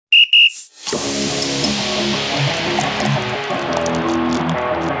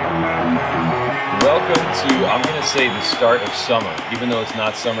welcome to, I'm going to say, the start of summer. Even though it's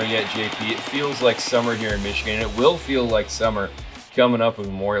not summer yet, JP, it feels like summer here in Michigan, and it will feel like summer coming up with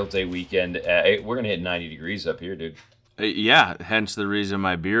Memorial Day weekend. We're going to hit 90 degrees up here, dude. Yeah, hence the reason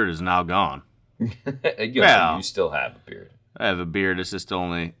my beard is now gone. You still have a beard. I have a beard. It's just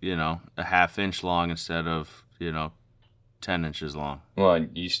only, a half-inch long instead of, 10 inches long. Well,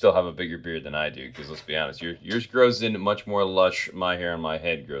 you still have a bigger beard than I do, because let's be honest, yours grows in much more lush. My hair on my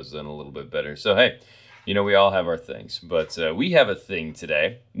head grows in a little bit better. So, hey, we all have our things. But we have a thing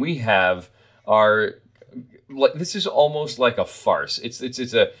today. We have our... this is almost like a farce. It's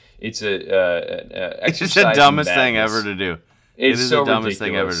the dumbest thing ever to do. It is so the dumbest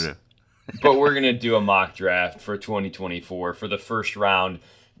thing ever to do. But we're going to do a mock draft for 2024 for the first round,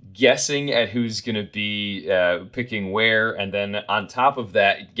 guessing at who's going to be picking where, and then on top of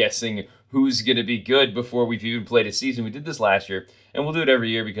that, guessing who's going to be good before we've even played a season. We did this last year, and we'll do it every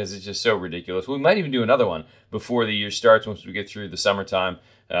year because it's just so ridiculous. We might even do another one before the year starts once we get through the summertime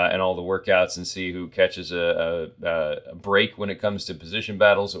and all the workouts and see who catches a break when it comes to position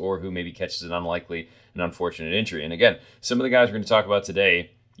battles or who maybe catches an unlikely and unfortunate injury. And again, some of the guys we're going to talk about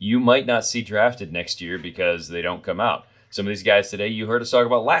today, you might not see drafted next year because they don't come out. Some of these guys today you heard us talk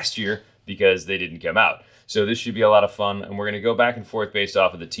about last year because they didn't come out. So this should be a lot of fun, and we're going to go back and forth based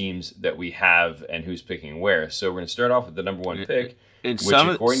off of the teams that we have and who's picking where. So we're going to start off with the number one pick. And some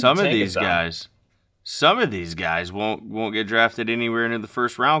of these guys won't get drafted anywhere into the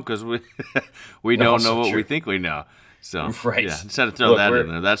first round because we don't know what we think we know. So right. Yeah, instead of throwing that in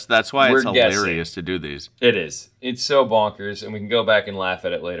there, that's why it's hilarious to do these. It is. It's so bonkers, and we can go back and laugh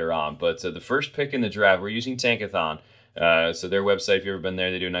at it later on. But the first pick in the draft, we're using Tankathon. So their website, if you've ever been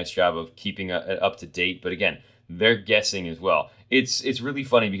there, they do a nice job of keeping up to date. But again, they're guessing as well. It's really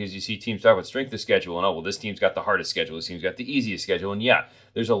funny because you see teams talk about strength of schedule, and this team's got the hardest schedule, this team's got the easiest schedule, and yeah,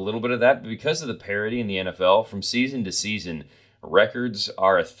 there's a little bit of that. But because of the parity in the NFL, from season to season, records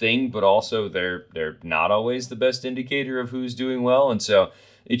are a thing, but also they're not always the best indicator of who's doing well, and so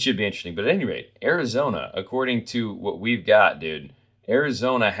it should be interesting. But at any rate, Arizona, according to what we've got, dude,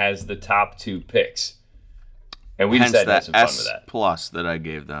 Arizona has the top two picks. And we decided to have some fun with that. S+ that I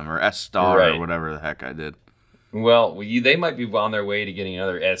gave them, or S* or whatever the heck I did. Well, they might be on their way to getting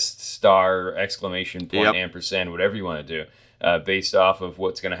another S*, exclamation point, ampersand, whatever you want to do, based off of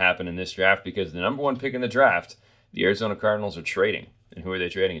what's going to happen in this draft, because the number one pick in the draft, the Arizona Cardinals are trading. And who are they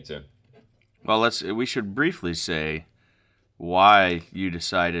trading it to? Well, we should briefly say why you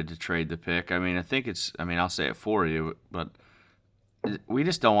decided to trade the pick. I mean, I'll say it for you, but we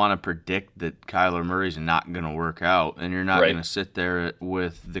just don't want to predict that Kyler Murray's not going to work out, and you're not going to sit there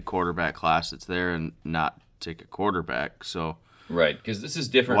with the quarterback class that's there and not take a quarterback. So right, because this is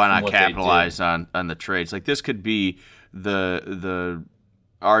different. Why not capitalize on the trades? Like this could be the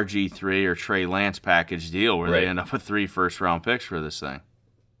RG3 or Trey Lance package deal where they end up with 3 first-round picks for this thing.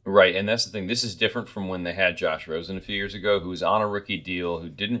 Right, and that's the thing. This is different from when they had Josh Rosen a few years ago, who was on a rookie deal, who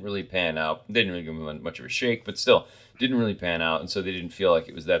didn't really pan out. They didn't really give him much of a shake, but still didn't really pan out, and so they didn't feel like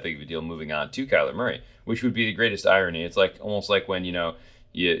it was that big of a deal moving on to Kyler Murray, which would be the greatest irony. It's almost like when,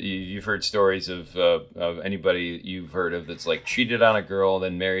 you've heard stories of anybody you've heard of that's like cheated on a girl,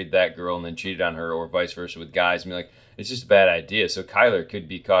 then married that girl, and then cheated on her, or vice versa with guys. I mean, it's just a bad idea. So Kyler could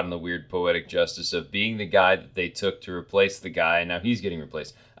be caught in the weird poetic justice of being the guy that they took to replace the guy, and now he's getting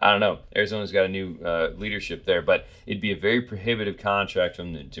replaced. I don't know. Arizona's got a new leadership there, but it'd be a very prohibitive contract for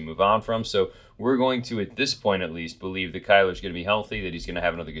them to move on from. So we're going to, at this point at least, believe that Kyler's going to be healthy, that he's going to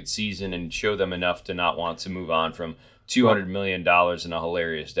have another good season, and show them enough to not want to move on from $200 million and a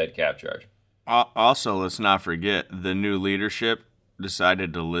hilarious dead cap charge. Also, let's not forget, the new leadership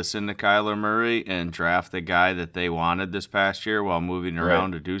decided to listen to Kyler Murray and draft the guy that they wanted this past year while moving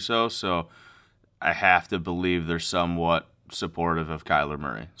around to do so. So I have to believe they're somewhat supportive of Kyler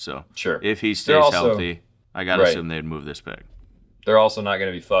Murray. So if he stays healthy, I got to assume they'd move this pick. They're also not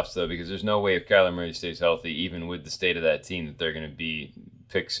going to be fussed, though, because there's no way if Kyler Murray stays healthy, even with the state of that team, that they're going to be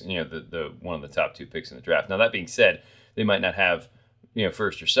picks, the one of the top 2 picks in the draft. Now, that being said, they might not have,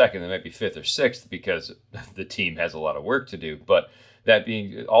 first or second. They might be 5th or 6th because the team has a lot of work to do. But that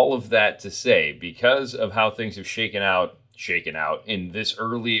being all of that to say, because of how things have shaken out in this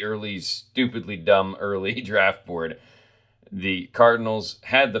early, stupidly dumb early draft board, the Cardinals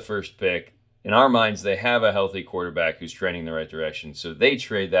had the first pick. In our minds, they have a healthy quarterback who's trending in the right direction. So they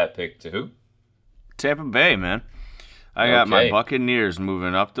trade that pick to who? Tampa Bay, man. I got my Buccaneers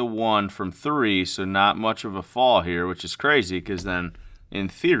moving up to 1 from 3, so not much of a fall here, which is crazy because then, in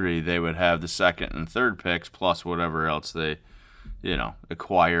theory, they would have the 2nd and 3rd picks plus whatever else they,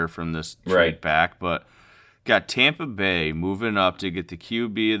 acquire from this trade back. But got Tampa Bay moving up to get the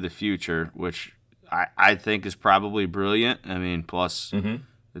QB of the future, which I think is probably brilliant. I mean, plus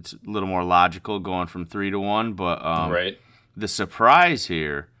it's a little more logical going from 3-1. But Right. the surprise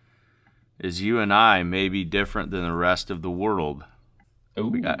here is you and I may be different than the rest of the world.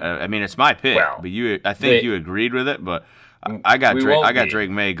 Ooh. I mean, it's my pick, Well, but I think you agreed with it. But I got Drake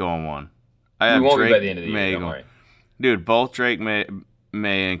May going 1. I have we won't Drake be by the end of the May year. Don't going. worry. Dude, both Drake May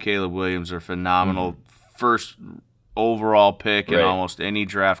and Caleb Williams are phenomenal first overall pick in almost any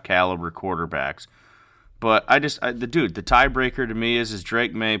draft caliber quarterbacks. But the tiebreaker to me is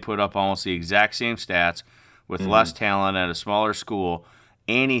Drake May put up almost the exact same stats with less talent at a smaller school,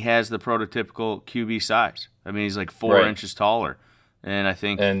 and he has the prototypical QB size. I mean, he's like 4 inches taller. And I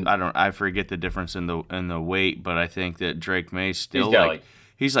think I forget the difference in the weight, but I think that Drake May still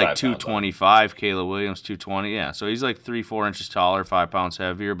he's like 225, Caleb Williams 220. Yeah, so he's like 3-4 inches taller, 5 pounds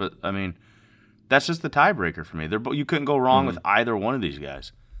heavier. But I mean, that's just the tiebreaker for me. You couldn't go wrong with either one of these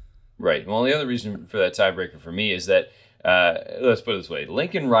guys. Right. Well, the other reason for that tiebreaker for me is that let's put it this way: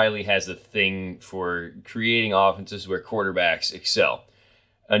 Lincoln Riley has a thing for creating offenses where quarterbacks excel.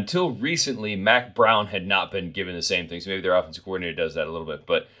 Until recently, Mac Brown had not been given the same thing. So maybe their offensive coordinator does that a little bit.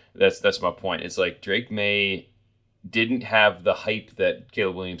 But that's my point. It's like Drake May didn't have the hype that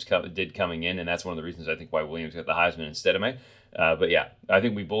Caleb Williams did coming in, and that's one of the reasons I think why Williams got the Heisman instead of May. But yeah, I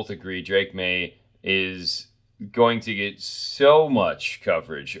think we both agree Drake May is going to get so much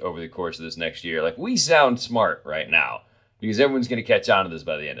coverage over the course of this next year. Like, we sound smart right now because everyone's going to catch on to this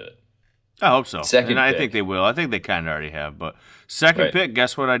by the end of it. I hope so. Second I pick. think they will. I think they kind of already have. But second pick,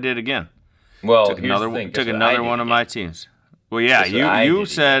 guess what I did again? Well, took another one of my teams. Well, yeah,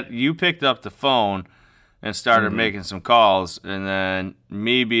 you picked up the phone and started making some calls, and then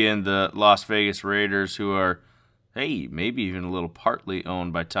me being the Las Vegas Raiders, who are, hey, maybe even a little partly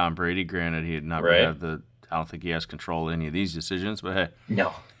owned by Tom Brady. Granted, he had not have I don't think he has control of any of these decisions, but hey,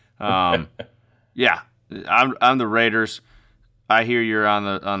 no. Yeah, I'm the Raiders. I hear you're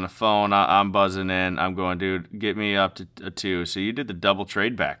on the phone. I'm buzzing in. I'm going, dude, get me up to a 2. So you did the double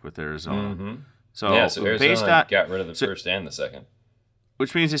trade back with Arizona. So Arizona got rid of the first and the second.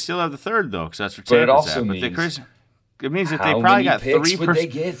 Which means they still have the third, though, because that's where Tampa's at. But it means that they probably got 3 would they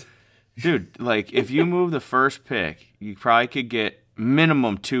get? Dude, like, if you move the first pick, you probably could get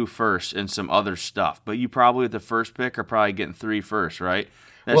minimum 2 firsts and some other stuff. But you probably, with the first pick, are probably getting 3 firsts, right?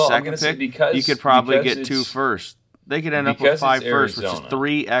 That second pick, you could probably get 2 firsts. They could end up with 5 firsts, which is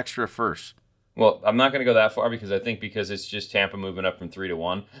 3 extra firsts. Well, I'm not going to go that far because I think because it's just Tampa moving up from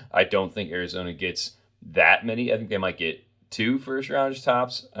 3-1, I don't think Arizona gets that many. I think they might get 2 first-rounders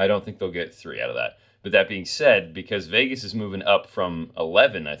tops. I don't think they'll get 3 out of that. But that being said, because Vegas is moving up from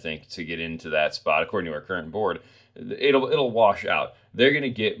 11, I think, to get into that spot, according to our current board, it'll wash out. They're going to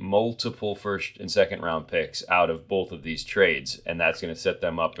get multiple first and second round picks out of both of these trades, and that's going to set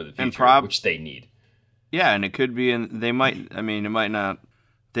them up for the future, which they need. They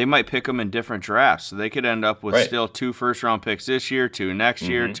might pick them in different drafts. So they could end up with still 2 first-round picks this year, 2 next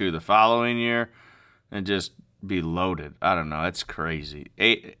year, 2 the following year, and just be loaded. I don't know. It's crazy.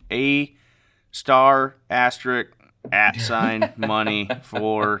 A star asterisk @ money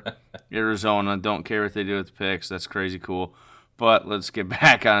for Arizona. Don't care what they do with the picks. That's crazy cool. But let's get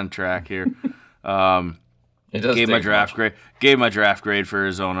back on track here. Gave my draft grade for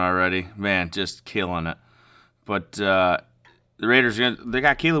Arizona already. Man, just killing it. But the Raiders, they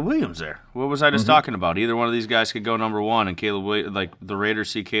got Caleb Williams there. What was I just talking about? Either one of these guys could go number 1, and the Raiders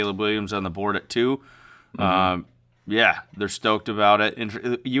see Caleb Williams on the board at 2. Yeah, they're stoked about it.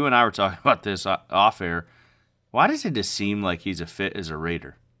 And you and I were talking about this off air. Why does it just seem like he's a fit as a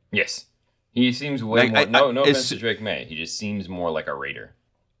Raider? Yes. He seems way more. No offense to Drake May. He just seems more like a Raider.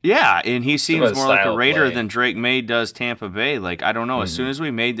 Yeah, and he seems more like a Raider than Drake May does Tampa Bay. Like, I don't know. As soon as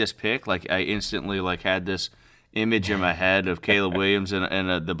we made this pick, like, I instantly had this image in my head of Caleb Williams in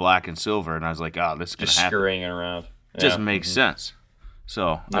the black and silver, and I was like, oh, this is going to happen. Just scurrying around. Just makes sense.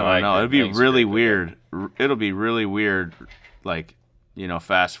 So, I don't know. It'll be really weird. It'll be really weird, like,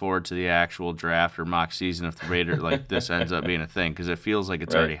 fast forward to the actual draft or mock season if the Raider, this ends up being a thing, because it feels like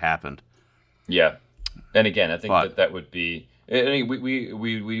it's already happened. Yeah. And again, I think that would be... I mean,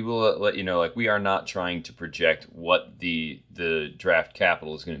 we will let you know, like, we are not trying to project what the draft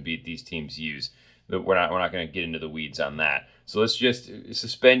capital is going to be these teams use. We're not going to get into the weeds on that. So let's just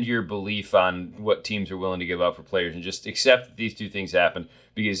suspend your belief on what teams are willing to give up for players and just accept that these two things happened,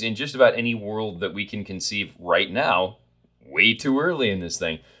 because in just about any world that we can conceive right now, way too early in this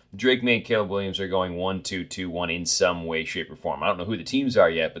thing, Drake May and Caleb Williams are going 1, 2, 2, 1 in some way, shape, or form. I don't know who the teams are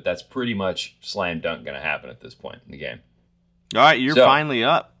yet, but that's pretty much slam dunk going to happen at this point in the game. All right, you're finally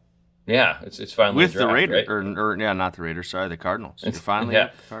up. Yeah, it's finally with a draft, the Raiders, right? or yeah, not the Raiders. Sorry, the Cardinals. You're finally Yeah.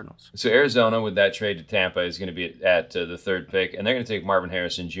 at the Cardinals. So Arizona, with that trade to Tampa, is going to be at the third pick, and they're going to take Marvin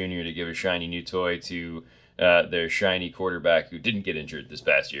Harrison Jr. to give a shiny new toy to their shiny quarterback who didn't get injured this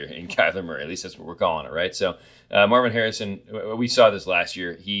past year in Kyler Murray. At least that's what we're calling it, right? So Marvin Harrison, we saw this last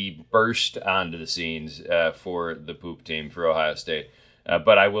year. He burst onto the scenes for the poop team for Ohio State.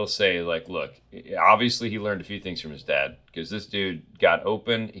 But I will say, like, look, obviously he learned a few things from his dad because this dude got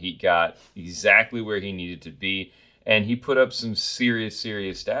open. He got exactly where he needed to be. And he put up some serious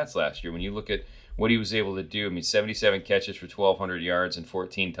stats last year. When you look at what he was able to do, I mean, 77 catches for 1,200 yards and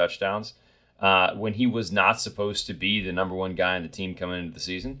 14 touchdowns. When he was not supposed to be the number one guy on the team coming into the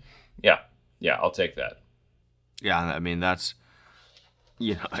season, yeah, I'll take that. Yeah, I mean, that's,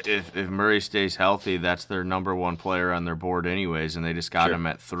 if Murray stays healthy, that's their number one player on their board anyways, and they just got him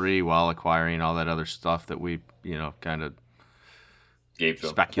at 3 while acquiring all that other stuff that we, kind of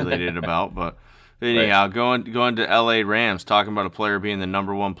speculated about. But anyhow, going to L.A. Rams, talking about a player being the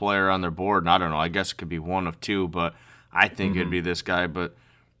number one player on their board, and I don't know, I guess it could be one of two, but I think it'd be this guy. But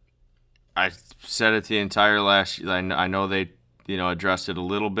I said it the entire last year. I know they addressed it a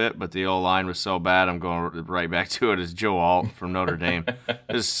little bit, but the O-line was so bad, I'm going right back to it. It's Joe Alt from Notre Dame.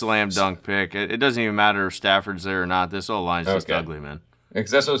 This slam dunk pick. It doesn't even matter if Stafford's there or not. This O-line's just ugly, man.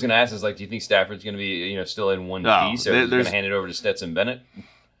 Because that's what I was going to ask is, like, do you think Stafford's going to be, still in one piece, or is he going to hand it over to Stetson Bennett?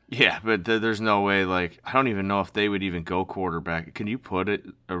 Yeah, but there's no way, like, I don't even know if they would even go quarterback. Can you put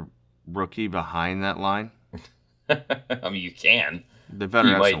a rookie behind that line? I mean, you can. They better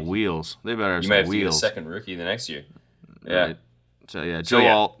have some wheels. They better have some wheels. You might have to get a second rookie the next year. Yeah. Right. So, Joe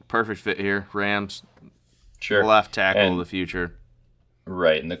Alt, perfect fit here. Rams, left tackle of the future.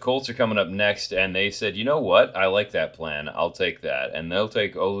 Right, and the Colts are coming up next, and they said, you know what? I like that plan. I'll take that. And they'll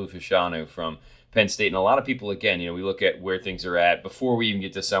take Olu Fashanu from Penn State. And a lot of people, again, we look at where things are at before we even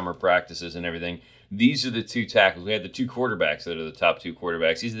get to summer practices and everything. These are the two tackles. We had the two quarterbacks that are the top two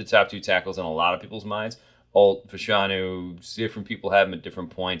quarterbacks. These are the top two tackles in a lot of people's minds. Alt, Fashanu, different people have them at different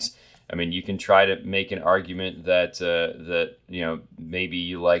points. I mean, you can try to make an argument that maybe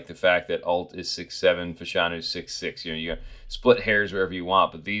you like the fact that Alt is 6'7", Fashanu is 6'6". You split hairs wherever you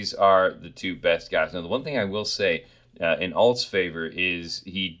want, but these are the two best guys. Now, the one thing I will say in Alt's favor is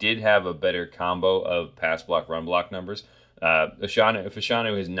he did have a better combo of pass block, run block numbers.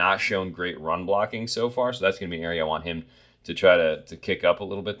 Fashanu has not shown great run blocking so far, so that's going to be an area I want him to try to kick up a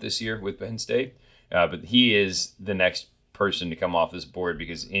little bit this year with Penn State. But he is the next person to come off this board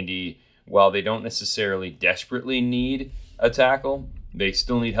because Indy, while they don't necessarily desperately need a tackle, they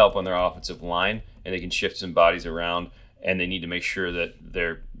still need help on their offensive line, and they can shift some bodies around, and they need to make sure that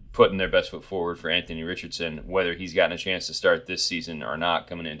they're putting their best foot forward for Anthony Richardson, whether he's gotten a chance to start this season or not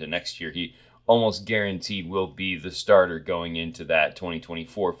coming into next year. He almost guaranteed will be the starter going into that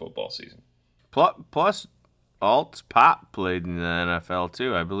 2024 football season. Plus Alt's pop played in the NFL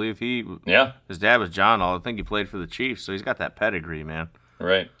too. I believe his dad was John Alt. I think he played for the Chiefs, so he's got that pedigree, man.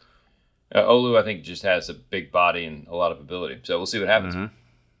 Right. Olu, I think, just has a big body and a lot of ability, so we'll see what happens.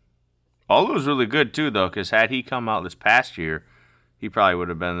 Olu's really good too, though, because had he come out this past year, he probably would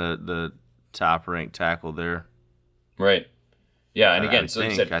have been the top-ranked tackle there. Right. Yeah, and again,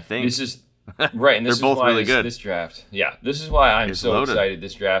 I think this is right, and this they're both is why really good. This draft, this is why I'm so excited.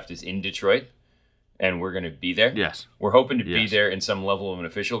 This draft is in Detroit, and we're going to be there. Yes, we're hoping to be there in some level of an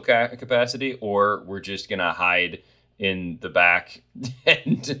official capacity, or we're just going to hide in the back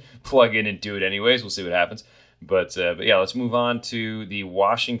and plug in and do it anyways. We'll see what happens. But yeah, let's move on to the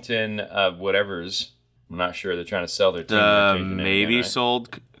Washington whatevers. I'm not sure. They're trying to sell their team. Maybe again, right?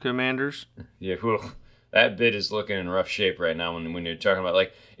 Sold Commanders. Yeah, that bid is looking in rough shape right now. When you're talking about,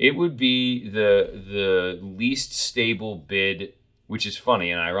 like, it would be the least stable bid, which is funny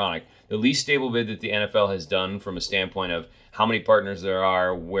and ironic. The least stable bid that the NFL has done from a standpoint of how many partners there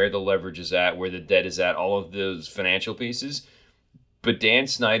are, where the leverage is at, where the debt is at, all of those financial pieces. But Dan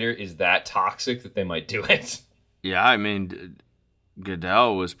Snyder is that toxic that they might do it. Yeah, I mean,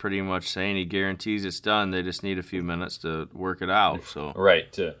 Goodell was pretty much saying he guarantees it's done. They just need a few minutes to work it out. So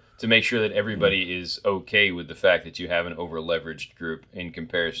right, to make sure that everybody is okay with the fact that you have an over-leveraged group in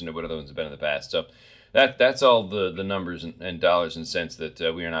comparison to what other ones have been in the past. So that's all the numbers and dollars and cents that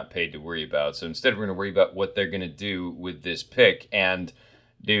we are not paid to worry about. So instead, we're going to worry about what they're going to do with this pick. And,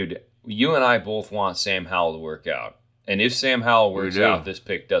 dude, you and I both want Sam Howell to work out. And if Sam Howell works out, this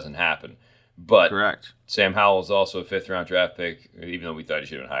pick doesn't happen. But correct. Sam Howell is also a fifth-round draft pick, even though we thought he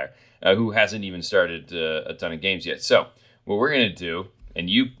should have been higher, who hasn't even started a ton of games yet. So what we're going to do, and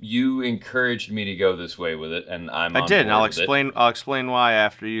you encouraged me to go this way with it, and I did, and I'll explain why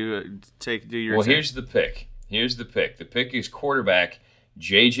after you do your thing. Here's the pick. The pick is quarterback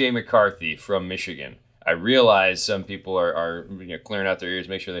J.J. McCarthy from Michigan. I realize some people are clearing out their ears,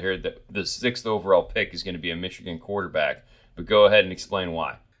 make sure they heard that the 6th overall pick is going to be a Michigan quarterback. But go ahead and explain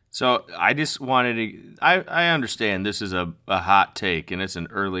why. So I just wanted to. I understand this is a hot take, and it's an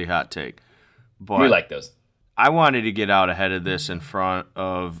early hot take. But we like those. I wanted to get out ahead of this in front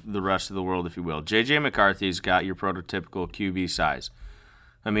of the rest of the world, if you will. J.J. McCarthy's got your prototypical QB size.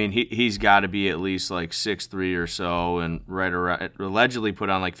 I mean, he's got to be at least like 6'3" or so, and right around, allegedly put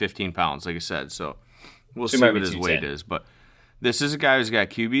on like 15 pounds, like I said. So we'll see what his weight is. But this is a guy who's got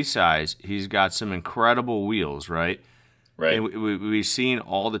QB size. He's got some incredible wheels, right? Right. And we've seen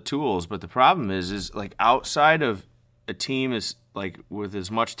all the tools, but the problem is like outside of a team is like with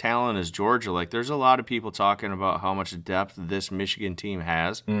as much talent as Georgia, like there's a lot of people talking about how much depth this Michigan team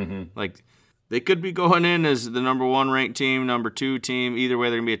has. Mm-hmm. Like they could be going in as the number 1 ranked team, number 2 team. Either way,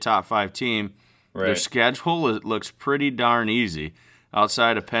 they're gonna be a top 5 team. Right. Their schedule looks pretty darn easy.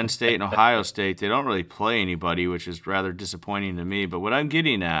 Outside of Penn State and Ohio State, they don't really play anybody, which is rather disappointing to me. But what I'm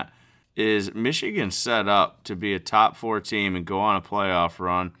getting at is Michigan set up to be a top 4 team and go on a playoff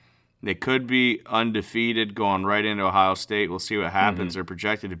run. They could be undefeated going right into Ohio State. We'll see what happens. They're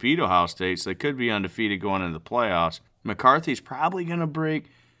projected to beat Ohio State, so they could be undefeated going into the playoffs. McCarthy's probably going to break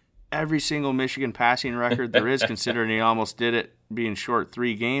every single Michigan passing record there is, considering he almost did it being short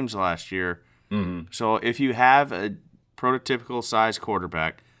 3 games last year. Mm-hmm. So if you have a prototypical size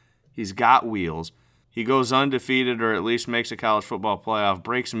quarterback, he's got wheels, he goes undefeated or at least makes a college football playoff,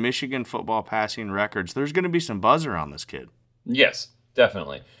 breaks Michigan football passing records, there's going to be some buzz around this kid. Yes,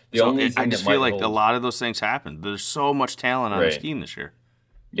 definitely. I just feel like a lot of those things happen. There's so much talent on this team this year.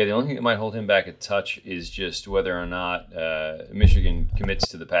 Yeah, the only thing that might hold him back a touch is just whether or not Michigan commits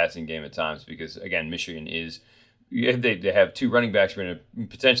to the passing game at times because, again, Michigan is – they have 2 running backs we're going to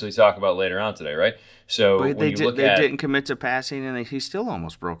potentially talk about later on today, right? So but they didn't commit to passing, and he still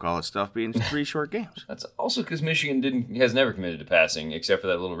almost broke all his stuff being 3 short games. That's also because Michigan has never committed to passing except for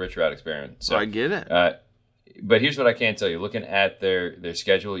that little Rich Rod experiment. So I get it. But here's what I can tell you. Looking at their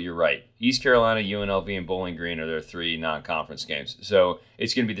schedule, you're right. East Carolina, UNLV, and Bowling Green are their 3 non-conference games. So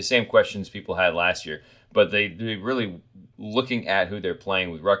it's going to be the same questions people had last year. But they're really looking at who they're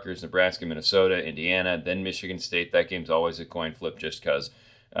playing with Rutgers, Nebraska, Minnesota, Indiana, then Michigan State. That game's always a coin flip just because.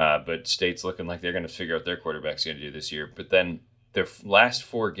 But State's looking like they're going to figure out their quarterback's going to do this year. But then their last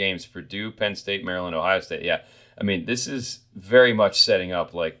 4 games, Purdue, Penn State, Maryland, Ohio State, yeah. I mean, this is very much setting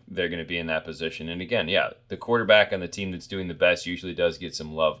up like they're going to be in that position. And again, yeah, the quarterback on the team that's doing the best usually does get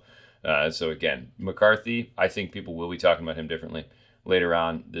some love. So again, McCarthy, I think people will be talking about him differently later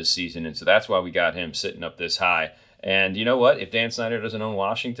on this season. And so that's why we got him sitting up this high. And you know what? If Dan Snyder doesn't own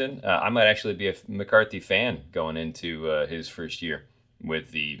Washington, I might actually be a McCarthy fan going into his first year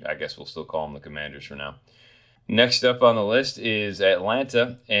with I guess we'll still call them the Commanders for now. Next up on the list is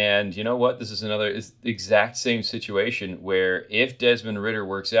Atlanta, and you know what? This is another exact same situation where if Desmond Ridder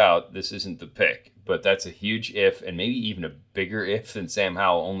works out, this isn't the pick, but that's a huge if, and maybe even a bigger if than Sam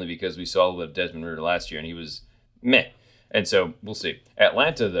Howell, only because we saw a little bit of Desmond Ridder last year, and he was meh. And so we'll see.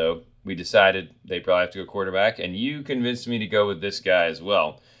 Atlanta, though, we decided they probably have to go quarterback, and you convinced me to go with this guy as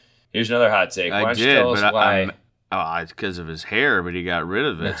well. Here's another hot take. Why don't you tell us why? It's because of his hair, but he got rid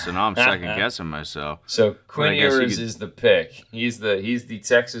of it, so now I'm second-guessing myself. So Quinn Ewers is the pick. He's the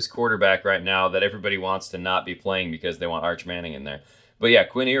Texas quarterback right now that everybody wants to not be playing because they want Arch Manning in there. But yeah,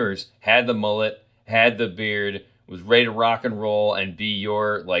 Quinn Ewers had the mullet, had the beard, was ready to rock and roll and be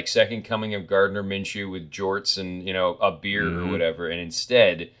your like second coming of Gardner Minshew with jorts and a beard or whatever. And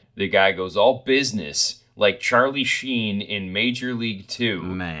instead, the guy goes all business like Charlie Sheen in Major League 2.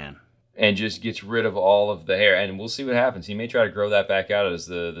 Man. And just gets rid of all of the hair. And we'll see what happens. He may try to grow that back out as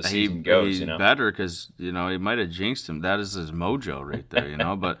the season goes. He's better because, he might have jinxed him. That is his mojo right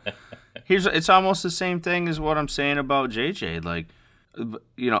there, But it's almost the same thing as what I'm saying about JJ. Like,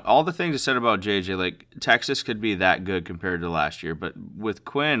 all the things I said about JJ, like, Texas could be that good compared to last year. But with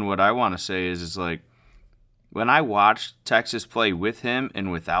Quinn, what I want to say is like, when I watched Texas play with him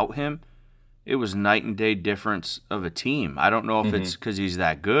and without him, it was night and day difference of a team. I don't know if it's because he's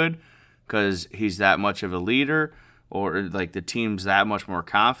that good, because he's that much of a leader, or like the team's that much more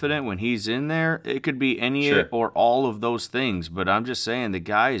confident when he's in there. It could be any or all of those things, but I'm just saying the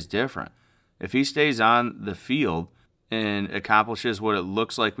guy is different. If he stays on the field and accomplishes what it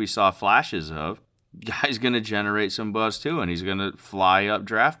looks like we saw flashes of, guy's going to generate some buzz too, and he's going to fly up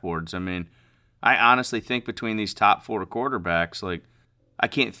draft boards. I mean, I honestly think between these top 4 quarterbacks, like, I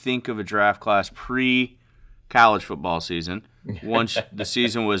can't think of a draft class pre-college football season. Once the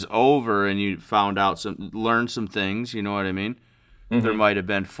season was over and you learned some things, you know what I mean? There might have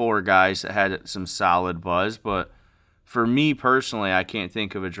been 4 guys that had some solid buzz, but for me personally, I can't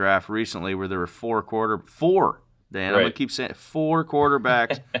think of a draft recently where there were four, Dan, I'm going to keep saying 4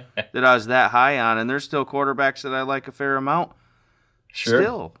 quarterbacks that I was that high on, and there's still quarterbacks that I like a fair amount. Sure.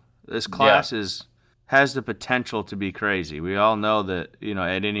 Still, this class has the potential to be crazy. We all know that,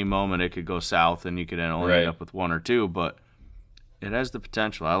 at any moment it could go south and you could only end up with 1 or 2, but it has the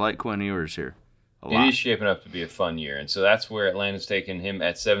potential. I like Quinn Ewers here a lot. It is shaping up to be a fun year, and so that's where Atlanta's taken him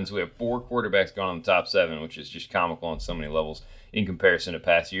at 7. So we have 4 quarterbacks going on the top 7, which is just comical on so many levels in comparison to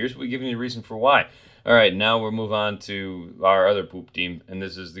past years. We're giving you a reason for why. All right, now we'll move on to our other poop team, and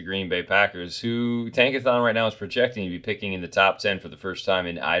this is the Green Bay Packers, who Tankathon right now is projecting to be picking in the top 10 for the first time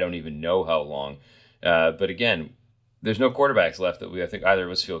in I don't even know how long. But again, there's no quarterbacks left that I think either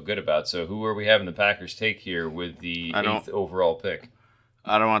of us feel good about. So who are we having the Packers take here with the 8th overall pick?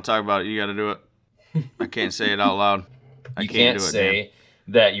 I don't want to talk about it. You got to do it. I can't say it out loud. You can't say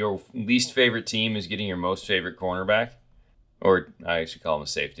that your least favorite team is getting your most favorite cornerback. Or I actually call him a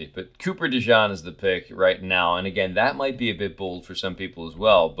safety. But Cooper DeJean is the pick right now. And again, that might be a bit bold for some people as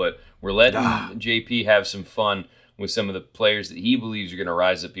well. But we're letting JP have some fun with some of the players that he believes are going to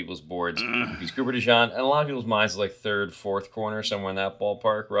rise up people's boards. He's Cooper DeJean, and a lot of people's minds like 3rd, 4th corner, somewhere in that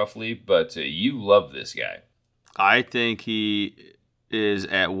ballpark, roughly. But you love this guy. I think he is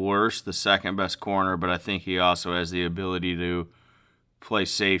at worst the 2nd best corner, but I think he also has the ability to play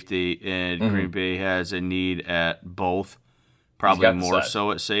safety, and Green Bay has a need at both. Probably more so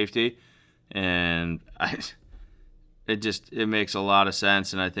at safety, and it makes a lot of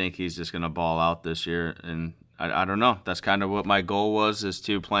sense, and I think he's just going to ball out this year. And I don't know. That's kind of what my goal was, is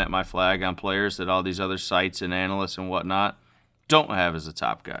to plant my flag on players that all these other sites and analysts and whatnot don't have as the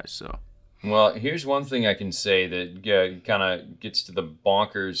top guys. So, well, here's one thing I can say that kind of gets to the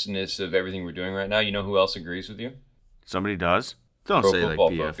bonkersness of everything we're doing right now. You know who else agrees with you? Somebody does. Don't say like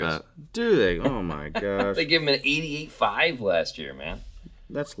PFF. Focus. Do they? Oh, my gosh. They gave him an 88.5 last year, man.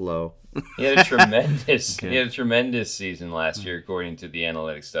 That's low. He had a tremendous season last year, according to the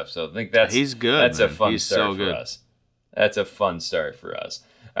analytics stuff. So I think he's good. That's a fun start for us. That's a fun start for us.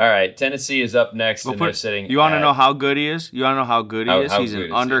 All right, Tennessee is up next, and they're sitting. You want to know how good he is? He's an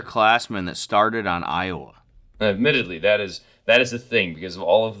underclassman that started on Iowa. Admittedly, that is the thing, because of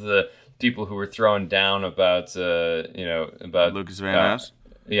all of the people who were throwing down about Lucas Van Ness.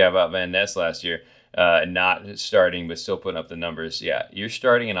 About Van Ness last year, not starting but still putting up the numbers. Yeah, you're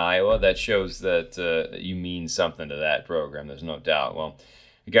starting in Iowa. That shows that you mean something to that program. There's no doubt. Well,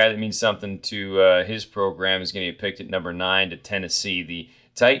 the guy that means something to his program is going to get picked at number 9 to Tennessee. The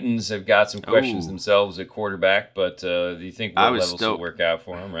Titans have got some questions themselves at quarterback, but do you think what levels will work out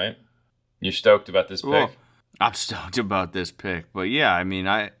for him? Right? You're stoked about this pick? I'm stoked about this pick, but yeah, I mean,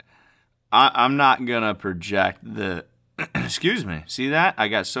 I'm not going to project the – excuse me. See that? I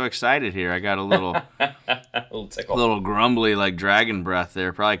got so excited here. I got a little little grumbly like dragon breath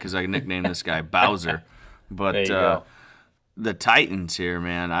there, probably because I nicknamed this guy Bowser. But the Titans here,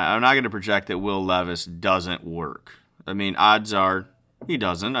 man, I'm not going to project that Will Levis doesn't work. I mean, odds are he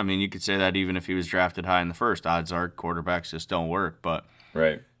doesn't. I mean, you could say that even if he was drafted high in the first. Odds are quarterbacks just don't work. But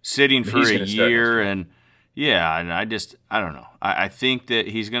sitting for a year and – yeah, and I don't know. I think that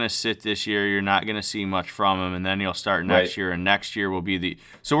he's going to sit this year. You're not going to see much from him, and then he'll start next year, and next year will be the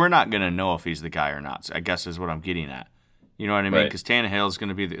 – so we're not going to know if he's the guy or not, I guess is what I'm getting at. You know what I mean? Because Tannehill is going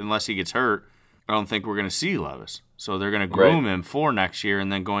to be – unless he gets hurt, I don't think we're going to see Levis. So they're going to groom him for next year,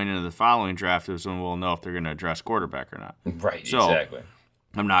 and then going into the following draft is when we'll know if they're going to address quarterback or not. Right, so exactly.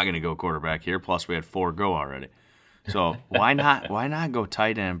 I'm not going to go quarterback here, plus we had 4 go already. So why not go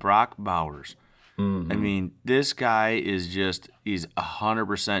tight end Brock Bowers? I mean, this guy is he's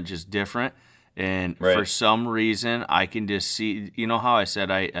 100% just different. And for some reason, I can just see, you know how I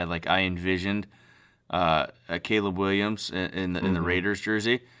said I envisioned Caleb Williams in the Raiders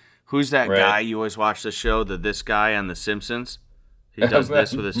jersey? Who's that guy you always watch the show, this guy on The Simpsons? He does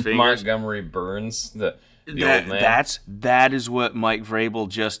this with his fingers. Montgomery Burns, the old man. That is what Mike Vrabel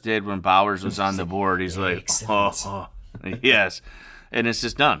just did when Bowers was on the board. He's like, yes. And it's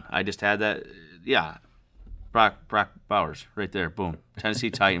just done. I just had that. Yeah, Brock Bowers right there. Boom.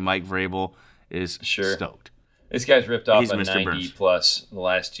 Tennessee Titan Mike Vrabel is stoked. This guy's ripped off a 90-plus the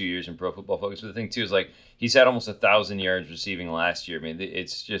last 2 years in Pro Football Focus. But the thing, too, is he's had almost 1,000 yards receiving last year. I mean,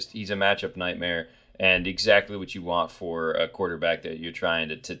 it's just he's a matchup nightmare and exactly what you want for a quarterback that you're trying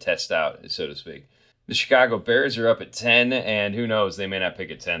to test out, so to speak. The Chicago Bears are up at 10, and who knows, they may not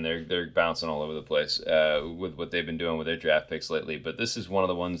pick at 10. They're bouncing all over the place with what they've been doing with their draft picks lately. But this is one of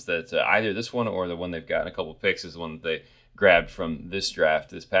the ones that either this one or the one they've gotten a couple picks is the one that they grabbed from this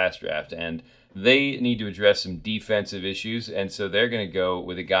past draft. And they need to address some defensive issues, and so they're going to go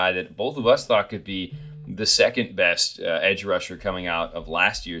with a guy that both of us thought could be the second best edge rusher coming out of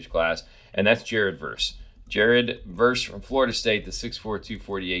last year's class, and that's Jared Verse. Jared Verse from Florida State, the 6'4",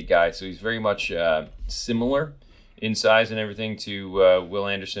 248 guy. So he's very much similar in size and everything to Will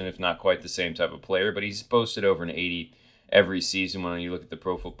Anderson, if not quite the same type of player. But he's posted over an 80 every season when you look at the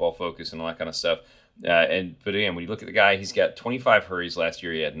Pro Football Focus and all that kind of stuff. But again, when you look at the guy, he's got 25 hurries last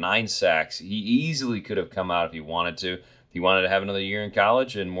year. He had 9 sacks. He easily could have come out if he wanted to. If he wanted to have another year in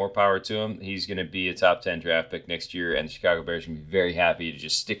college, and more power to him, he's going to be a top 10 draft pick next year, and the Chicago Bears are going to be very happy to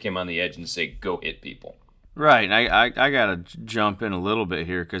just stick him on the edge and say, go hit people. Right. I got to jump in a little bit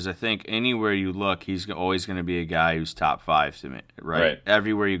here because I think anywhere you look, he's always going to be a guy who's top 5 to me, right?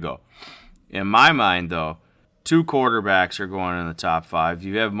 Everywhere you go. In my mind, though, 2 quarterbacks are going in the top 5.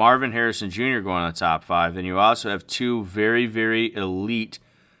 You have Marvin Harrison Jr. going in the top 5, and you also have 2 very, very elite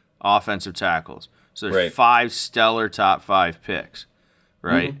offensive tackles. So there's 5 stellar top 5 picks,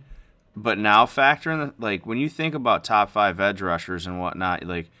 right? Mm-hmm. But now factor in when you think about top 5 edge rushers and whatnot,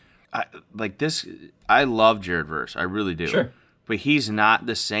 I love Jared Verse, I really do. Sure. But he's not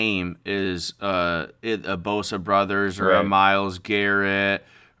the same as a Bosa Brothers or a Myles Garrett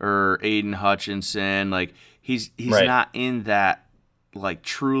or Aiden Hutchinson. He's not in that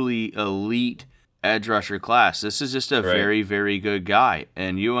truly elite edge rusher class. This is just a very, very good guy.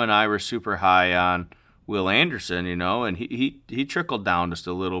 And you and I were super high on Will Anderson, and he trickled down just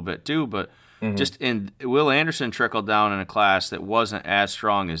a little bit too, but Will Anderson trickled down in a class that wasn't as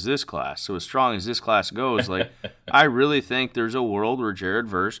strong as this class. So as strong as this class goes, I really think there's a world where Jared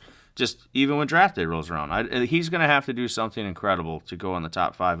Verse, just even when draft day rolls around, he's going to have to do something incredible to go in the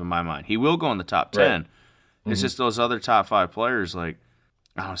top 5 in my mind. He will go in the top 10. It's just those other top 5 players, I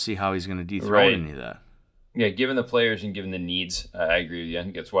don't see how he's going to dethrone any of that. Yeah, given the players and given the needs, I agree with you. I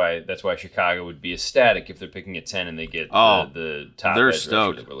think that's why Chicago would be ecstatic if they're picking at 10 and they get the top. They're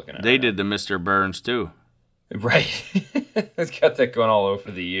stoked. That we're looking at did the Mr. Burns too. Right. It's got that going all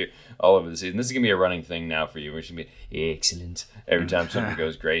over the season. This is gonna be a running thing now for you. Which is gonna be excellent every time something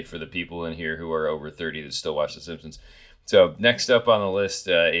goes great for the people in here who are over 30 that still watch The Simpsons. So next up on the list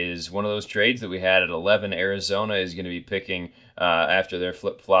is one of those trades that we had at 11. Arizona is going to be picking after their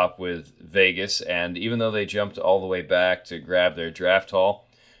flip-flop with Vegas. And even though they jumped all the way back to grab their draft haul,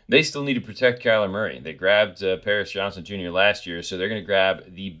 they still need to protect Kyler Murray. They grabbed Paris Johnson Jr. last year, so they're going to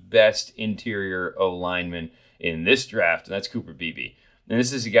grab the best interior O-lineman in this draft, and that's Cooper Beebe. And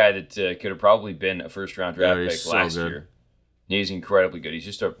this is a guy that could have probably been a first-round draft pick last year. He's incredibly good. He's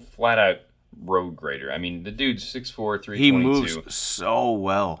just a flat-out road grader. I mean, the dude's 6'4", 322. He moves so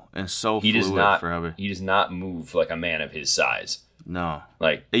well and so fluid forever. He does not move like a man of his size. No.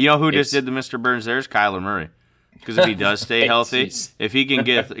 You know who just did the Mr. Burns there is Kyler Murray. Because if he does stay healthy, if he can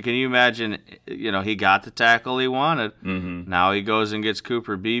can you imagine, he got the tackle he wanted. Mm-hmm. Now he goes and gets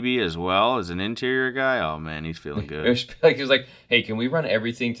Cooper Beebe as well as an interior guy. Oh, man, he's feeling good. He was like, hey, can we run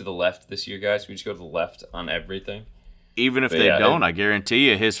everything to the left this year, guys? Can we just go to the left on everything? Even if they don't, I guarantee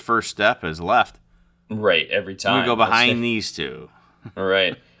you his first step is left. Right, every time. We go behind these two.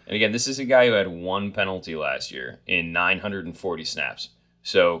 Right. And again, this is a guy who had 1 penalty last year in 940 snaps.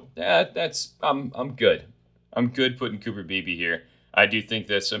 So I'm good. I'm good putting Cooper Beebe here. I do think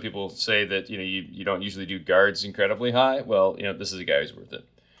that some people say that you don't usually do guards incredibly high. Well, this is a guy who's worth it.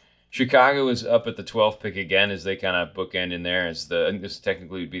 Chicago is up at the 12th pick again as they kind of bookend in there. I think this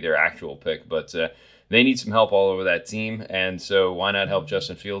technically would be their actual pick, but they need some help all over that team, and so why not help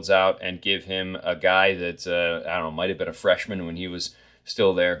Justin Fields out and give him a guy that, might have been a freshman when he was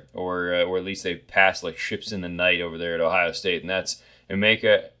still there, or at least they passed like ships in the night over there at Ohio State, and that's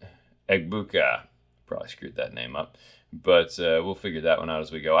Emeka Egbuka. Probably screwed that name up, but we'll figure that one out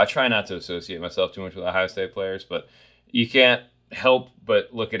as we go. I try not to associate myself too much with Ohio State players, but you can't help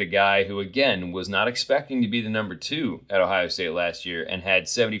but look at a guy who, again, was not expecting to be the number 2 at Ohio State last year and had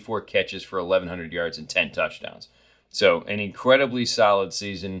 74 catches for 1,100 yards and 10 touchdowns. So an incredibly solid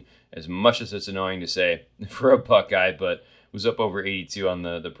season, as much as it's annoying to say for a Buckeye, but was up over 82 on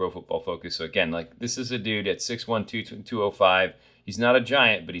the Pro Football Focus. So again, this is a dude at 6'1", 205. He's not a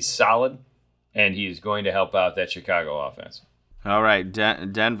giant, but he's solid, and he is going to help out that Chicago offense. All right,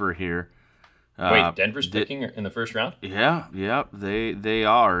 Denver here. Wait, Denver's picking in the first round? Yeah, they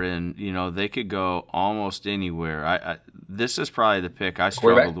are, and they could go almost anywhere. This is probably the pick I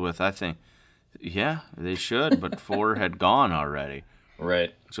struggled with. I think, yeah, they should, but 4 had gone already.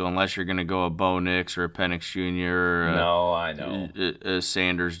 Right. So unless you're going to go a Bo Nix or a Penix Jr. Or no, I know a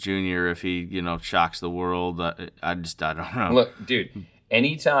Sanders Jr. if he shocks the world, I don't know. Look, dude.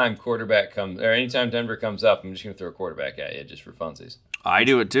 Anytime Denver comes up, I'm just going to throw a quarterback at you just for funsies. I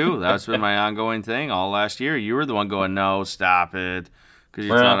do it too. That's been my ongoing thing all last year. You were the one going, no, stop it. because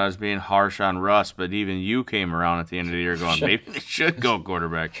you thought I was being harsh on Russ, but even you came around at the end of the year going, maybe they should go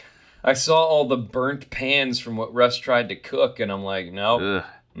quarterback. I saw all the burnt pans from what Russ tried to cook, and I'm like, nope.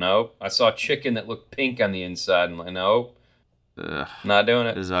 I saw chicken that looked pink on the inside, and I'm like, nope. Not doing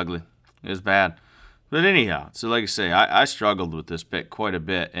it. It was ugly. It was bad. But anyhow, so like I say, I struggled with this pick quite a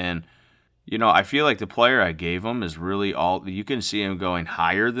bit, and I feel like the player I gave him is really all. You can see him going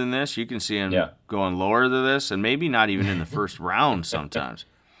higher than this. You can see him going lower than this, and maybe not even in the first round sometimes.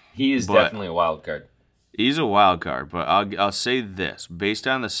 He is definitely a wild card. He's a wild card, but I'll say this: based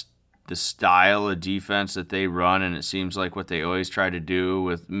on the style of defense that they run, and it seems like what they always try to do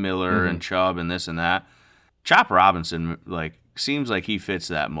with Miller and Chubb and this and that, Chop Robinson seems like he fits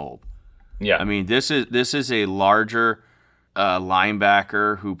that mold. Yeah, I mean this is a larger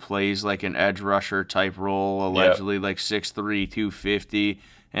linebacker who plays like an edge rusher type role, allegedly like 6'3", 250.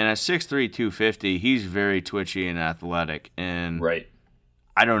 And at 6'3", 250, he's very twitchy and athletic. And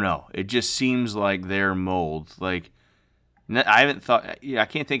I don't know. It just seems like their mold. Like, I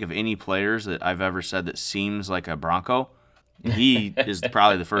can't think of any players that I've ever said that seems like a Bronco. He is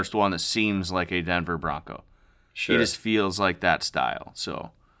probably the first one that seems like a Denver Bronco. Sure. He just feels like that style.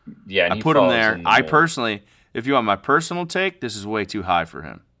 So yeah, I put him there. I personally, if you want my personal take, this is way too high for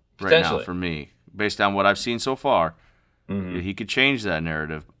him right now for me. Based on what I've seen so far, he could change that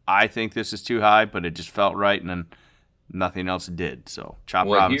narrative. I think this is too high, but it just felt right, and then nothing else did. So Chop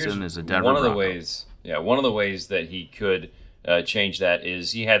Robinson is a Denver Bronco. One of the ways that he could change that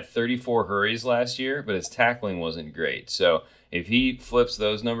is he had 34 hurries last year, but his tackling wasn't great. So if he flips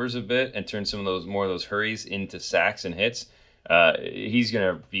those numbers a bit and turns more of those hurries into sacks and hits, he's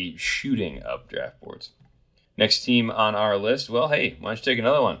going to be shooting up draft boards. Next team on our list, well, hey, why don't you take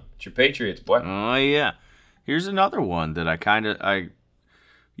another one? It's your Patriots, boy. Oh, yeah. Here's another one that I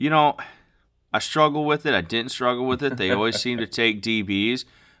struggle with it. I didn't struggle with it. They always seem to take DBs.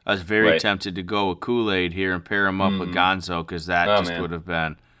 I was very tempted to go with Kool-Aid here and pair him up with Gonzo because that would have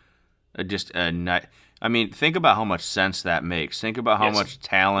been just a night. I mean, think about how much sense that makes. Think about how much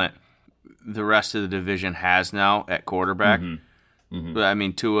talent the rest of the division has now at quarterback. But I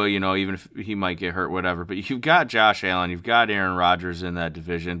mean, Tua, even if he might get hurt, whatever. But you've got Josh Allen, you've got Aaron Rodgers in that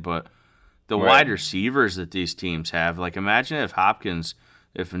division. But the wide receivers that these teams have, like imagine if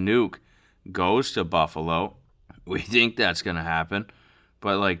Nuke goes to Buffalo. We think that's going to happen.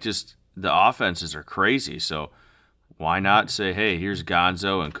 But just the offenses are crazy. So why not say, hey, here's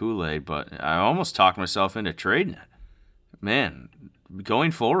Gonzo and Kool-Aid? But I almost talked myself into trading it. Man,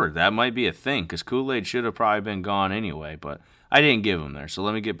 going forward, that might be a thing because Kool-Aid should have probably been gone anyway. But I didn't give him there, so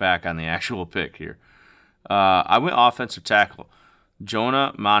let me get back on the actual pick here. I went offensive tackle,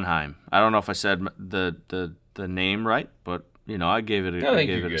 Jonah Monheim. I don't know if I said the name right, but I gave it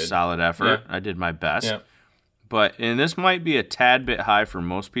a solid effort. Yeah. I did my best. Yeah. And this might be a tad bit high for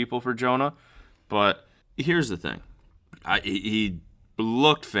most people for Jonah, but here's the thing: he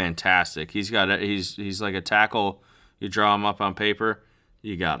looked fantastic. He's like a tackle. You draw him up on paper,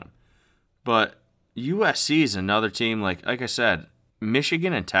 you got him. But USC is another team, like I said,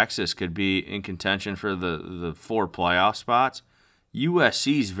 Michigan and Texas could be in contention for the 4 playoff spots.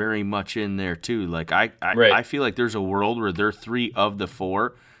 USC's very much in there too. Like I feel like there's a world where they're 3 of the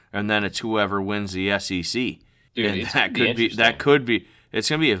 4, and then it's whoever wins the SEC. Dude, and that could be. It's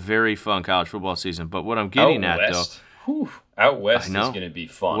gonna be a very fun college football season. But what I'm getting at though, out west is gonna be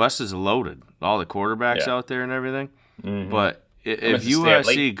fun. West is loaded. All the quarterbacks out there and everything. But if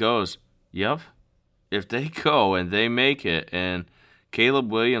USC goes, if they go and they make it, and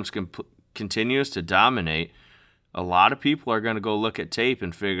Caleb Williams continues to dominate, a lot of people are going to go look at tape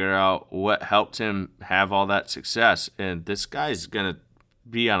and figure out what helped him have all that success. And this guy's going to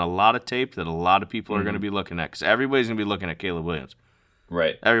be on a lot of tape that a lot of people are going to be looking at because everybody's going to be looking at Caleb Williams.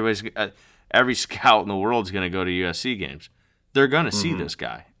 Right. Every scout in the world is going to go to USC games. They're going to see this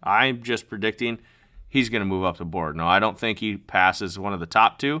guy. I'm just predicting he's going to move up the board. No, I don't think he passes one of the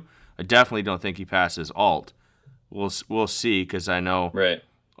top 2. I definitely don't think he passes Alt. We'll see because I know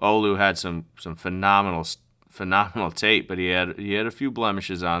Olu had some phenomenal tape, but he had a few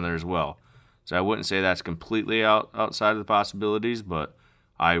blemishes on there as well. So I wouldn't say that's completely outside of the possibilities, but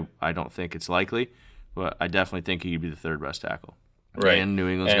I don't think it's likely. But I definitely think he could be the 3rd best tackle. Right. And New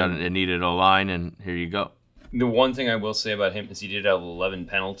England's got a needed O-line, and here you go. The one thing I will say about him is he did have 11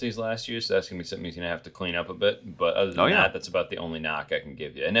 penalties last year, so that's going to be something he's going to have to clean up a bit. But other than that, that's about the only knock I can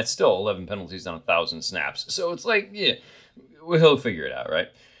give you. And that's still 11 penalties on 1,000 snaps. So it's like, he'll figure it out, right?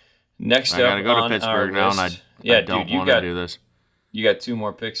 Next up on our list. I got to go to Pittsburgh now, and I don't want to do this. You got 2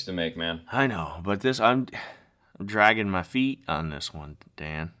 more picks to make, man. I know, but I'm dragging my feet on this one,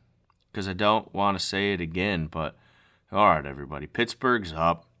 Dan, because I don't want to say it again, but All right, everybody. Pittsburgh's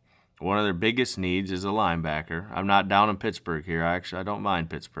up. One of their biggest needs is a linebacker. I'm not down in Pittsburgh here. I don't mind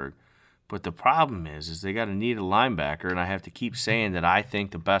Pittsburgh. But the problem is they got to need a linebacker, and I have to keep saying that I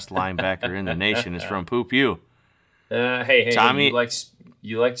think the best linebacker in the nation is from Poop U. Hey, Tommy,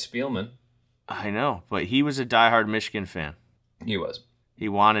 you liked Spielman. I know, but he was a diehard Michigan fan. He was. He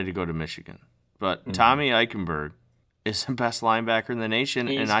wanted to go to Michigan. But Tommy Eichenberg is the best linebacker in the nation,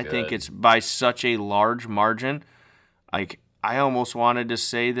 and I think it's by such a large margin. Like, I almost wanted to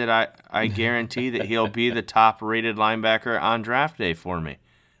say that I guarantee that he'll be the top-rated linebacker on draft day for me.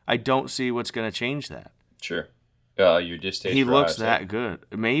 I don't see what's going to change that. Sure. Your distaste He for looks Ohio that State. good.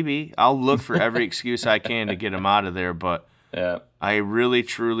 Maybe. I'll look for every excuse I can to get him out of there, but Yeah. I really,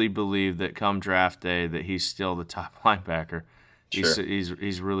 truly believe that come draft day that he's still the top linebacker. Sure.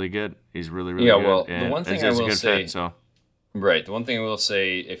 He's really good. He's really, really Yeah, good. well, And the one thing it's I a will good say, fit, so. right, the one thing I will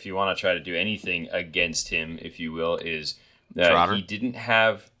say, if you want to try to do anything against him, if you will, is Trotter. he didn't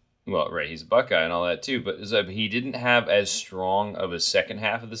have, well, right, he's a Buckeye and all that too, but he didn't have as strong of a second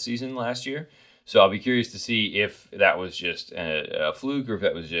half of the season last year. So I'll be curious to see if that was just a fluke or if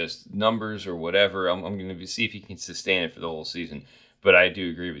that was just numbers or whatever. I'm going to see if he can sustain it for the whole season. But I do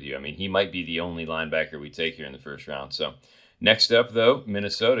agree with you. I mean, he might be the only linebacker we take here in the first round. So next up, though,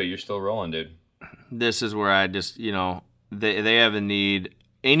 Minnesota. You're still rolling, dude. This is where I just, they have a need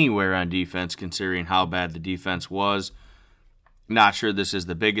anywhere on defense considering how bad the defense was. Not sure this is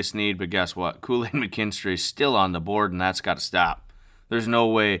the biggest need, but guess what? Kool-Aid McKinstry is still on the board, and that's got to stop. There's no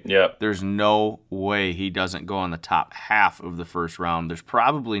way. Yep. There's no way he doesn't go in the top half of the first round. There's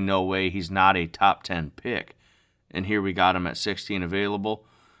probably no way he's not a top 10 pick. And here we got him at 16 available.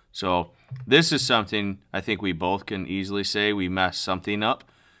 So this is something I think we both can easily say we messed something up.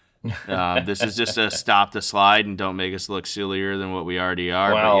 This is just a stop the slide and don't make us look sillier than what we already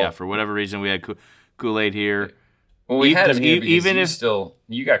are. Well, but yeah, for whatever reason, we had Kool-Aid here. Well, we had him here because even if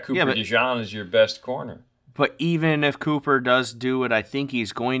you got Cooper DeJean as your best corner. But even if Cooper does do what I think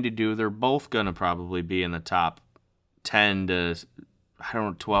he's going to do, they're both going to probably be in the top 10 to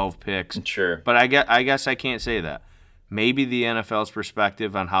 12 picks. Sure. But I guess I can't say that. Maybe the NFL's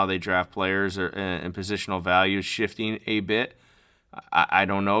perspective on how they draft players and positional value is shifting a bit. I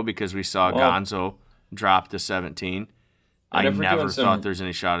don't know because we saw Gonzo drop to 17. I never thought there's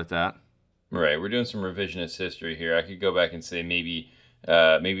any shot at that. Right. We're doing some revisionist history here. I could go back and say maybe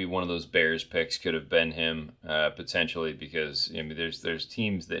one of those Bears picks could have been him potentially because there's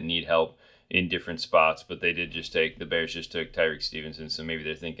teams that need help in different spots, but the Bears just took Tyreek Stevenson, so maybe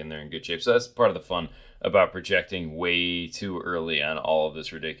they're thinking they're in good shape. So that's part of the fun about projecting way too early on all of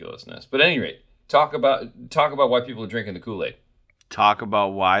this ridiculousness. But at any rate, talk about why people are drinking the Kool-Aid. Talk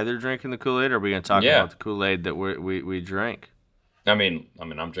about why they're drinking the Kool-Aid, or are we going to talk about the Kool-Aid that we drink? I mean,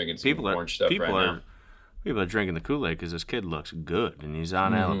 I'm drinking some orange stuff right now. People are drinking the Kool-Aid because this kid looks good, and he's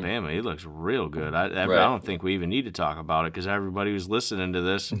on Alabama. He looks real good. I don't think we even need to talk about it because everybody who's listening to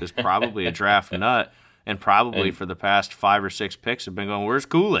this is probably a draft nut, and probably for the past 5 or 6 picks have been going, "Where's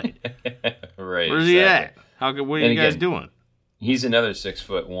Kool-Aid? Right? Where's he at? What are you guys doing?" He's another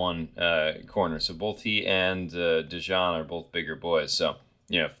 6'1" corner, so both he and DeJean are both bigger boys. So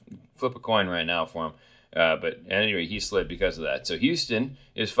flip a coin right now for him. But anyway, he slid because of that. So Houston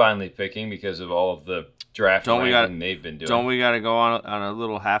is finally picking because of all of the draft ranking they've been doing. Don't we got to go on a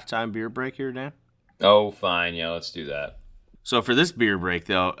little halftime beer break here, Dan? Oh, fine. Yeah, let's do that. So for this beer break,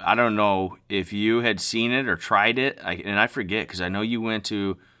 though, I don't know if you had seen it or tried it, and I forget because I know you went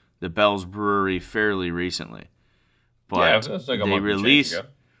to the Bell's Brewery fairly recently. But yeah, like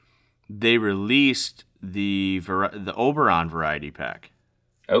they released the Oberon variety pack.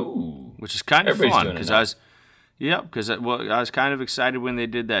 Oh, which is kind of fun because I was kind of excited when they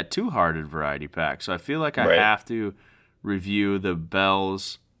did that Two-Hearted variety pack. So I feel like I have to review the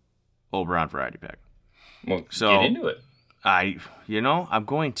Bell's Oberon variety pack. Well, get into it. I'm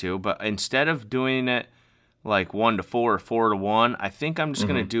going to, but instead of doing it like 1 to 4 or 4 to 1, I think I'm just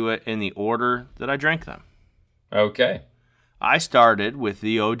going to do it in the order that I drank them. Okay. I started with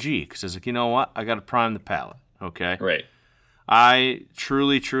the OG because I was like, you know what? I got to prime the palate. Okay. Right. I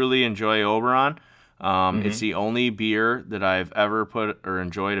truly, truly enjoy Oberon. It's the only beer that I've ever put or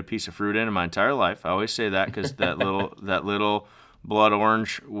enjoyed a piece of fruit in my entire life. I always say that because that little blood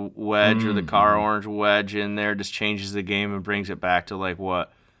orange wedge or the car orange wedge in there just changes the game and brings it back to like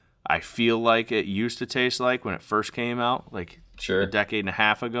what I feel like it used to taste like when it first came out, like a decade and a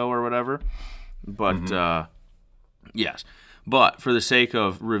half ago or whatever. But yes. But for the sake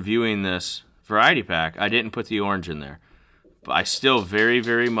of reviewing this variety pack, I didn't put the orange in there. But I still very,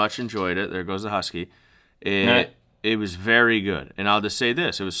 very much enjoyed it. There goes the Husky. It was very good. And I'll just say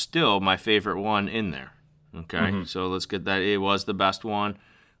this. It was still my favorite one in there. Okay, so let's get that. It was the best one.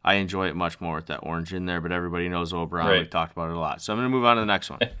 I enjoy it much more with that orange in there, but everybody knows Oberon. Right. We've talked about it a lot. So I'm going to move on to the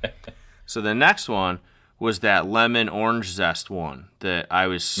next one. So the next one was that lemon orange zest one that I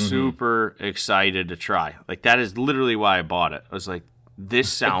was super excited to try. Like, that is literally why I bought it. I was like,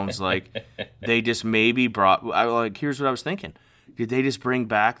 this sounds like they just maybe brought... here's what I was thinking. Did they just bring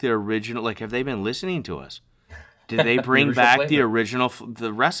back the original... Like, have they been listening to us? Did they bring back flavor. the original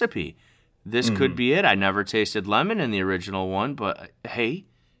the recipe? This could be it. I never tasted lemon in the original one, but hey...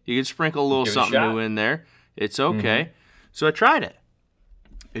 You can sprinkle a little something new in there. It's okay. So I tried it.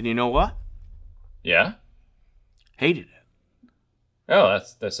 And you know what? Yeah? Hated it. Oh,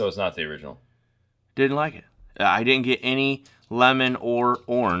 that's so it's not the original. Didn't like it. I didn't get any lemon or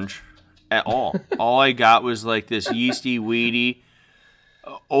orange at all. All I got was like this yeasty, weedy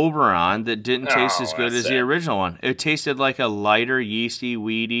Oberon that didn't taste as good as the original one. It tasted like a lighter, yeasty,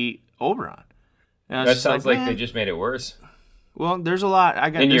 weedy Oberon. That sounds like they just made it worse. Well, there's a lot.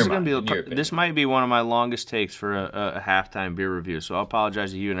 In This might be one of my longest takes for a halftime beer review, so I'll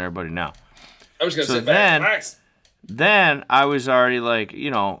apologize to you and everybody now. I was going to say back. Then I was already like,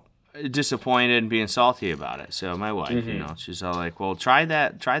 disappointed and being salty about it. So my wife, she's all like, "Well, try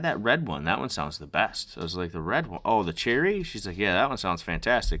that red one. That one sounds the best." I was like, "The red one? Oh, the cherry?" She's like, "Yeah, that one sounds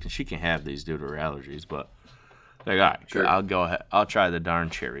fantastic." And she can have these due to her allergies, but like, all right, sure. I'll go ahead. I'll try the darn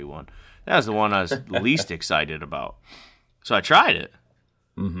cherry one. That was the one I was least excited about. So I tried it.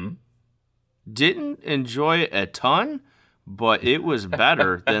 Didn't enjoy it a ton, but it was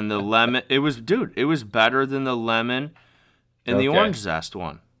better than the lemon. It was better than the lemon and the orange zest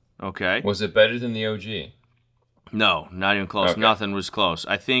one. Okay. Was it better than the OG? No, not even close. Okay. Nothing was close.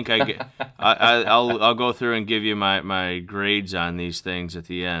 I think I'll go through and give you my grades on these things at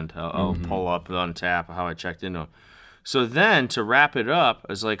the end. I'll pull up on tap how I checked into them. So then to wrap it up,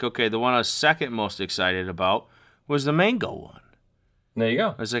 I was like, okay, the one I was second most excited about was the mango one. There you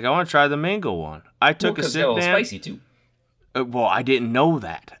go. I was like, I want to try the mango one. I took a sip, man. It's spicy too. Well, I didn't know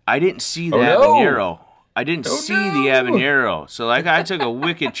that. I didn't see the habanero. I didn't see the habanero. So like, I took a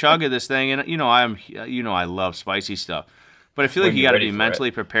wicked chug of this thing, and I love spicy stuff. But I feel like you got to be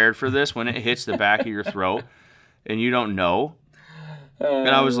mentally prepared for this when it hits the back of your throat, and you don't know. And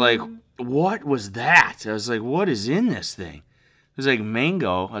I was like, what was that? I was like, what is in this thing? It was like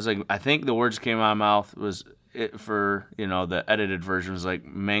mango. I was like, I think the words came out of my mouth was. It for the edited version was like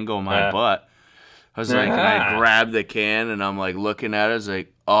mango my butt. I was like, and I grabbed the can and I'm like looking at it. I was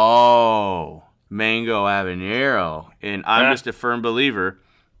like, oh, mango habanero. And I'm just a firm believer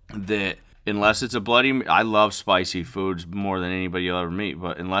that unless it's a Bloody, I love spicy foods more than anybody you'll ever meet.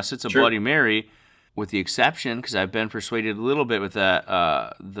 But unless it's a Bloody Mary, with the exception, because I've been persuaded a little bit with that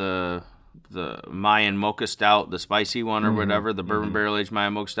the Mayan Mocha Stout, the spicy one or whatever, the bourbon barrel aged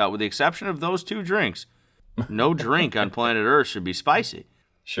Mayan Mocha Stout, with the exception of those two drinks. No drink on planet Earth should be spicy.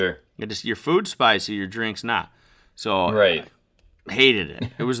 Sure. Your food's spicy, your drink's not. So right. I hated it.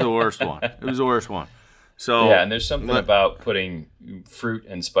 It was the worst one. So yeah, and there's something about putting fruit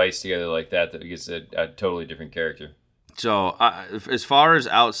and spice together like that gives a totally different character. So as far as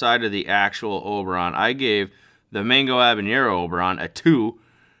outside of the actual Oberon, I gave the mango habanero Oberon a 2.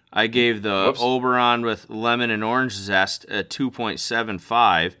 I gave the Oberon with lemon and orange zest a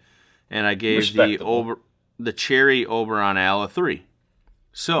 2.75, and I gave the cherry Oberon Ale a 3.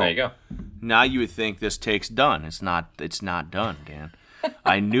 So there you go. Now you would think this take's done. It's not done, Dan.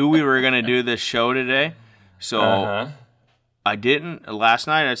 I knew we were going to do this show today, so I didn't. Last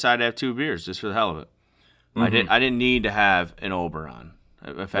night I decided to have 2 beers just for the hell of it. I didn't need to have an Oberon.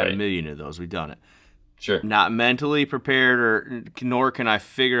 I've had a million of those. We've done it. Sure. Not mentally prepared, nor can I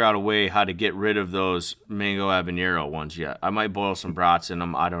figure out a way how to get rid of those mango habanero ones yet. I might boil some brats in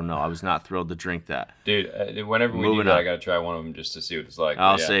them. I don't know. I was not thrilled to drink that. Dude, whenever we do that, I got to try one of them just to see what it's like.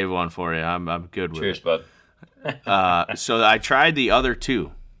 I'll save one for you. I'm good with it. Cheers, bud. So I tried the other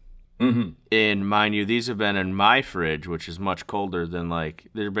 2. And mind you, these have been in my fridge, which is much colder than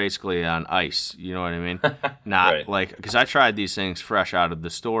they're basically on ice. You know what I mean? Not because I tried these things fresh out of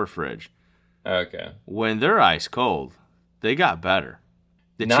the store fridge. Okay. When they're ice cold, they got better.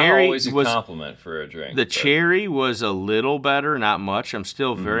 The not cherry always a compliment for a drink. The cherry was a little better, not much. I'm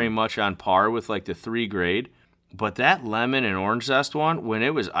still very much on par with the 3 grade. But that lemon and orange zest one, when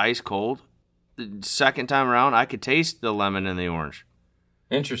it was ice cold, the second time around, I could taste the lemon and the orange.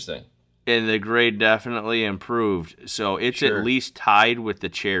 Interesting. And the grade definitely improved. So it's at least tied with the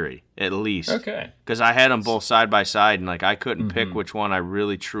cherry. At least. Okay. Because I had them both side by side, and I couldn't pick which one I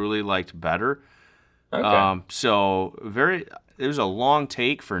really, truly liked better. Okay. It was a long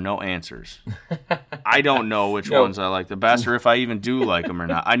take for no answers. I don't know which ones I like the best, or if I even do like them or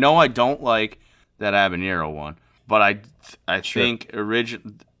not. I know I don't like that habanero one. But I think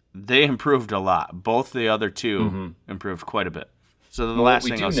they improved a lot. Both the other two improved quite a bit. So the last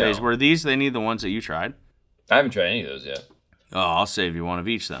thing I'll say is, were these any of the ones that you tried? I haven't tried any of those yet. Oh, I'll save you one of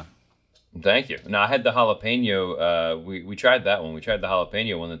each then. Thank you. Now, I had the jalapeno. We tried that one. We tried the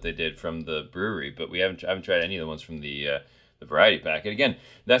jalapeno one that they did from the brewery, but I haven't tried any of the ones from the variety pack. And again,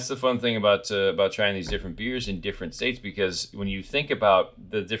 that's the fun thing about trying these different beers in different states, because when you think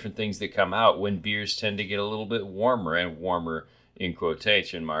about the different things that come out when beers tend to get a little bit warmer, and warmer in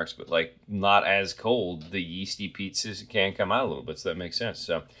quotation marks, but like not as cold, the yeasty pizzas can come out a little bit. So that makes sense.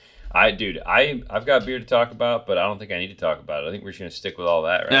 So I've got beer to talk about, but I don't think I need to talk about it. I think we're just going to stick with all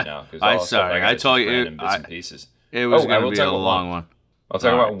that right now. I told you bits and pieces. It was going to be a long one. I'll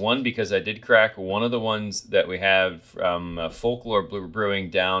talk about one because I did crack one of the ones that we have from Folklore Brewing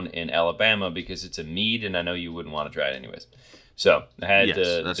down in Alabama, because it's a mead, and I know you wouldn't want to try it anyways. So I had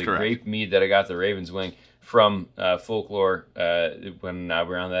the grape mead that I got the Raven's Wing from Folklore when we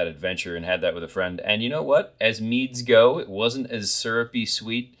were on that adventure, and had that with a friend. And you know what? As meads go, it wasn't as syrupy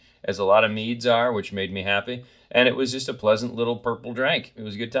sweet as a lot of meads are, which made me happy. And it was just a pleasant little purple drink. It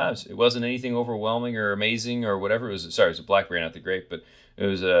was good times. It wasn't anything overwhelming or amazing or whatever. It was a blackberry, not the grape, but it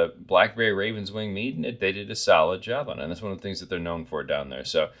was a blackberry Raven's Wing mead, and they did a solid job on it. And that's one of the things that they're known for down there.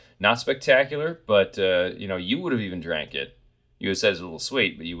 So not spectacular, but you would have even drank it. You would have said it's a little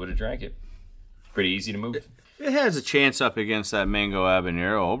sweet, but you would have drank it. Pretty easy to move. It has a chance up against that mango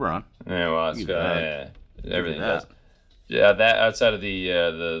habanero Oberon. Yeah, well, everything does. Yeah, that outside of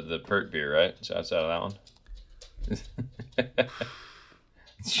the Pert beer, right? So outside of that one.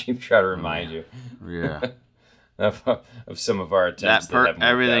 She try to remind you. Yeah. of some of our attempts.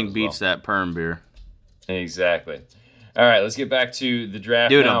 Everything beats that Perm beer. Exactly. All right, let's get back to the draft.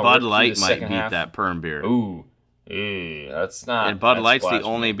 Dude, now. A Bud Light might beat that Perm beer. Ooh, that's not. And Bud Light's the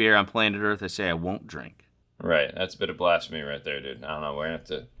only beer on planet Earth I say I won't drink. Right, that's a bit of blasphemy right there, dude. I don't know. We're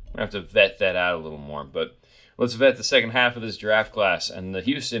gonna have to vet that out a little more, but. Let's vet the second half of this draft class. And the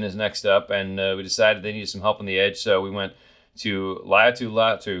Houston is next up, and we decided they needed some help on the edge, so we went to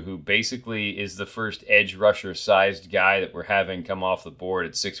Latu, who basically is the first edge rusher-sized guy that we're having come off the board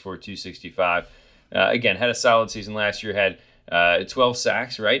at 6'4", 265. Again, had a solid season last year, had 12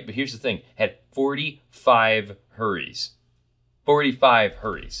 sacks, right? But here's the thing, had 45 hurries. 45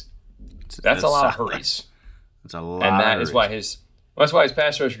 hurries. That's a lot of hurries. That's a lot. And that's why his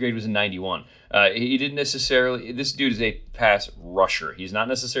pass rush grade was a 91. He didn't necessarily. This dude is a pass rusher. He's not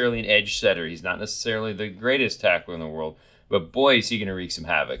necessarily an edge setter. He's not necessarily the greatest tackler in the world. But boy, is he going to wreak some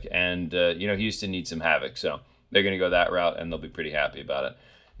havoc. And Houston needs some havoc, so they're going to go that route, and they'll be pretty happy about it.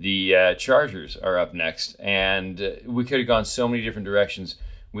 The Chargers are up next, and we could have gone so many different directions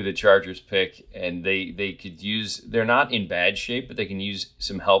with the Chargers pick, and they could use. They're not in bad shape, but they can use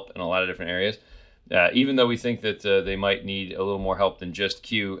some help in a lot of different areas. Even though we think that they might need a little more help than just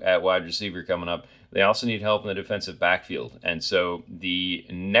Q at wide receiver coming up, they also need help in the defensive backfield. And so the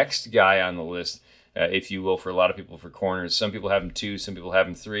next guy on the list, if you will, for a lot of people for corners, some people have him 2, some people have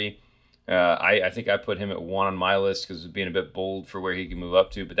him 3. I think I put him at 1 on my list because of being a bit bold for where he can move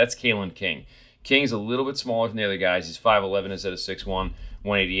up to, but that's Kalen King. King's a little bit smaller than the other guys. He's 5'11" instead of 6'1",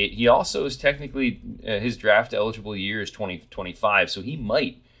 188. He also is technically, his draft eligible year is 2025, so he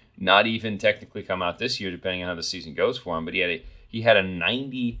might not even technically come out this year, depending on how the season goes for him. But he had a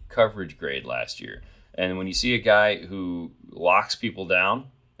 90 coverage grade last year. And when you see a guy who locks people down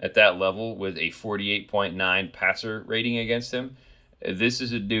at that level with a 48.9 passer rating against him, this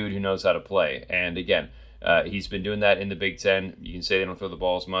is a dude who knows how to play. And again, he's been doing that in the Big Ten. You can say they don't throw the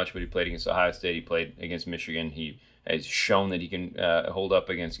ball as much, but he played against Ohio State. He played against Michigan. He has shown that he can hold up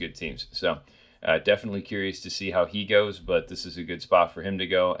against good teams. So definitely curious to see how he goes, but this is a good spot for him to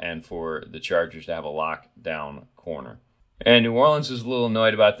go and for the Chargers to have a lockdown corner. And New Orleans was a little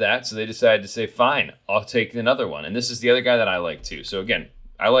annoyed about that, so they decided to say, fine, I'll take another one. And this is the other guy that I like too. So again,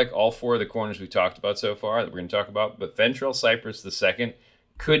 I like all 4 of the corners we talked about so far that we're going to talk about, but Fentrell Cypress II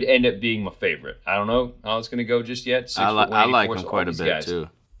could end up being my favorite. I don't know how it's going to go just yet. I like him quite a bit too.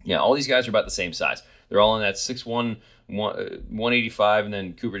 Yeah, all these guys are about the same size. They're all in that 6'1", 185, and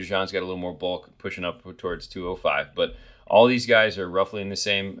then Cooper DeJean's got a little more bulk, pushing up towards 205. But all these guys are roughly in the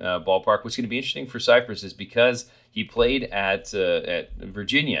same ballpark. What's going to be interesting for Cypress is because he played at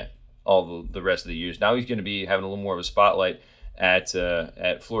Virginia all the rest of the years. Now he's going to be having a little more of a spotlight at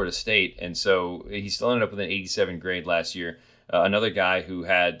Florida State, and so he still ended up with an 87 grade last year. Another guy who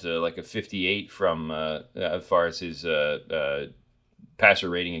had like a 58 from as far as his passer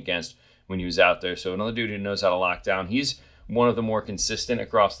rating against when he was out there. So another dude who knows how to lock down. He's one of the more consistent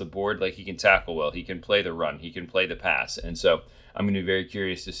across the board. Like, he can tackle well, he can play the run, he can play the pass. And so I'm going to be very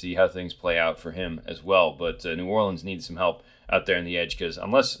curious to see how things play out for him as well. But New Orleans needs some help out there in the edge, because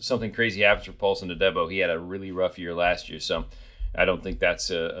unless something crazy happens for Paulson Adebo, he had a really rough year last year. So I don't think that's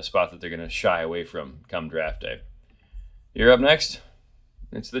a spot that they're going to shy away from come draft day. You're up next.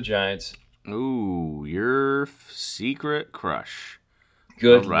 It's the Giants. Ooh, your secret crush.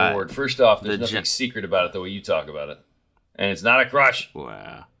 Good Lord. First off, there's nothing secret about it the way you talk about it. And it's not a crush.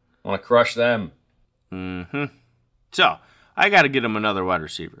 Wow. I want to crush them. Mm-hmm. So, I got to get them another wide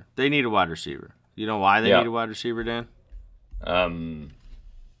receiver. They need a wide receiver. You know why they need a wide receiver, Dan?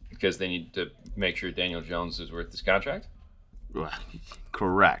 Because they need to make sure Daniel Jones is worth his contract? Well,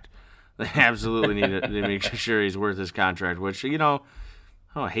 correct. They absolutely need to make sure he's worth his contract, which, I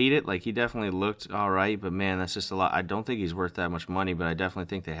don't hate it. Like, he definitely looked all right, but, man, that's just a lot. I don't think he's worth that much money, but I definitely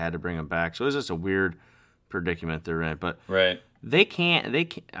think they had to bring him back. So it's just a weird predicament they're in. But they can't.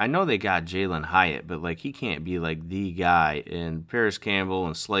 I know they got Jalen Hyatt, but, like, he can't be, like, the guy. And Paris Campbell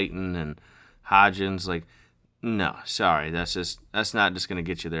and Slayton and Hodgins, like, no, sorry. That's not just going to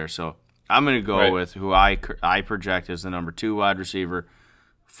get you there. So I'm going to go with who I project as the number 2 wide receiver.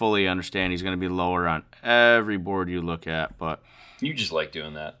 Fully understand he's going to be lower on every board you look at, but you just like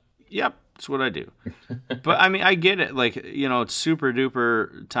doing that. Yep, that's what I do. But I mean, I get it. Like, it's super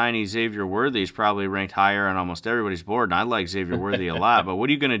duper tiny Xavier Worthy is probably ranked higher on almost everybody's board, and I like Xavier Worthy a lot. But what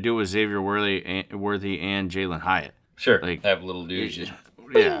are you going to do with Xavier Worthy and Jalen Hyatt? Sure, like, have little dudes just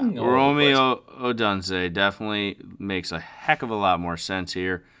Romeo Odunze definitely makes a heck of a lot more sense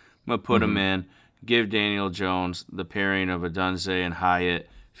here. I'm gonna put him in. Give Daniel Jones the pairing of Odunze and Hyatt.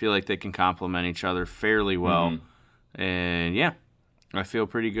 Feel like they can complement each other fairly well. And, yeah, I feel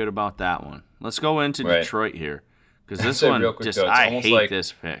pretty good about that one. Let's go into Detroit here, because this one, I hate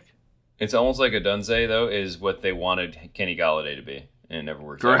this pick. It's almost like Odunze, though, is what they wanted Kenny Galladay to be, and it never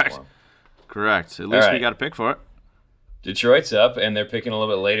worked out for him. Correct. At least we got a pick for it. Detroit's up, and they're picking a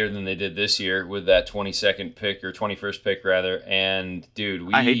little bit later than they did this year with that 22nd pick, or 21st pick, rather. And, dude,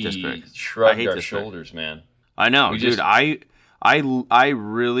 we I hate this pick. Shrugged our shoulders, man. I know, dude. I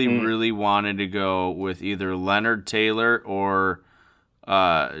really wanted to go with either Leonard Taylor or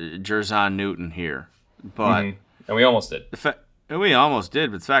Jerzon Newton here, but and we almost did. We almost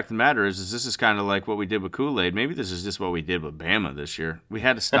did, but the fact of the matter is this is kind of like what we did with Kool-Aid. Maybe this is just what we did with Bama this year. We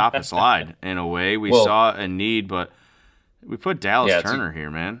had to stop the slide in a way. We saw a need, but we put Dallas Turner here,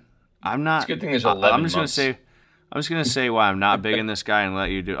 man. I'm not. It's a good thing there's 11 I'm just gonna say why I'm not big in this guy and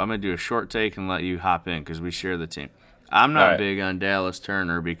let you do. I'm gonna do a short take and let you hop in because we share the team. I'm not big on Dallas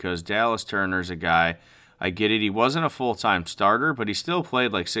Turner because Dallas Turner's a guy, I get it, he wasn't a full-time starter, but he still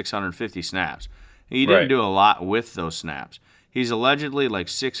played like 650 snaps. He didn't do a lot with those snaps. He's allegedly like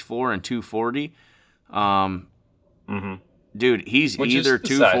 6'4" and 240. Dude, he's either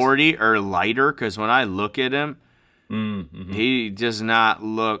 240 or lighter because when I look at him, he does not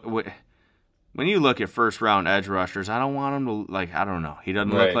look... When you look at first-round edge rushers, I don't want him to, like, I don't know. He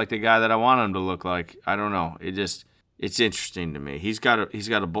doesn't look like the guy that I want him to look like. I don't know. It's interesting to me. He's got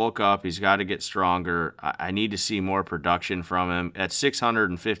to bulk up. He's got to get stronger. I need to see more production from him. At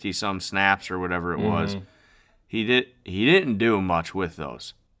 650 some snaps or whatever it was, he didn't do much with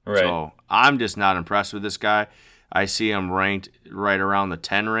those. Right. So I'm just not impressed with this guy. I see him ranked right around the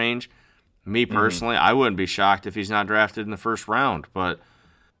 10 range. Me personally, I wouldn't be shocked if he's not drafted in the first round, but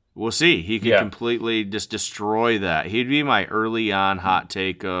we'll see. He could completely just destroy that. He'd be my early on hot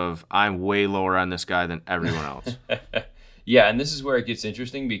take of I'm way lower on this guy than everyone else. Yeah, and this is where it gets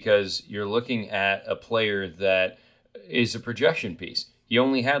interesting because you're looking at a player that is a projection piece. He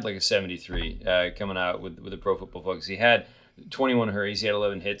only had like a 73 coming out with the Pro Football Focus. He had 21 hurries. He had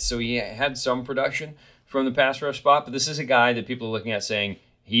 11 hits. So he had some production from the pass rush spot, but this is a guy that people are looking at saying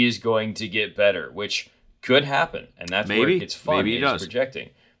he is going to get better, which could happen, and that's where it gets fun. Maybe he does. Projecting.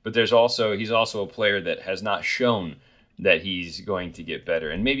 But he's also a player that has not shown that he's going to get better.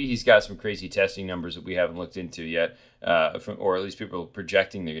 And maybe he's got some crazy testing numbers that we haven't looked into yet, or at least people are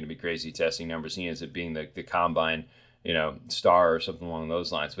projecting they're going to be crazy testing numbers. He ends up being the combine, star or something along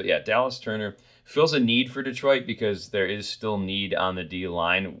those lines. But yeah, Dallas Turner fills a need for Detroit because there is still need on the D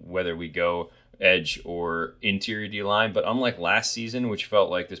line, whether we go edge or interior D line. But unlike last season, which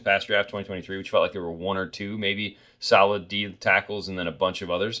felt like this past draft 2023, which felt like there were one or two maybe solid D tackles and then a bunch of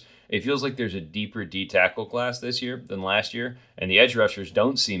others, it feels like there's a deeper D tackle class this year than last year, and the edge rushers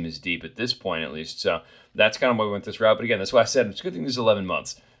don't seem as deep at this point, at least. So that's kind of why we went this route. But again, that's why I said it's a good thing there's 11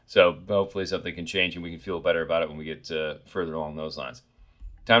 months. So hopefully something can change and we can feel better about it when we get further along those lines.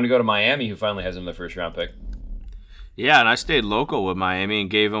 Time to go to Miami, who finally has him the first round pick. Yeah, and I stayed local with Miami and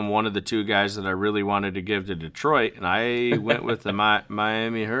gave them one of the two guys that I really wanted to give to Detroit, and I went with the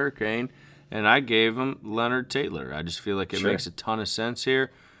Miami Hurricane, and I gave him Leonard Taylor. I just feel like it makes a ton of sense here.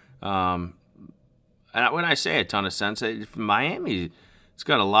 And when I say a ton of sense, Miami, it's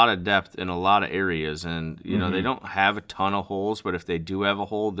got a lot of depth in a lot of areas, and they don't have a ton of holes, but if they do have a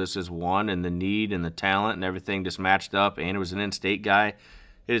hole, this is one, and the need and the talent and everything just matched up, and it was an in-state guy.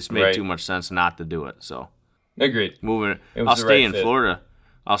 It just made too much sense not to do it. So agreed. I'll stay in Florida.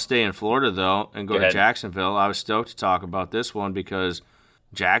 I'll stay in Florida though and go to Jacksonville. I was stoked to talk about this one because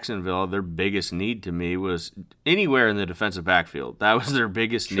Jacksonville, their biggest need to me was anywhere in the defensive backfield. That was their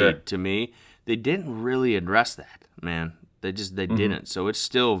biggest need to me. They didn't really address that, man. They didn't. So it's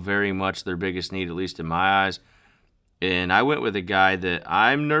still very much their biggest need, at least in my eyes. And I went with a guy that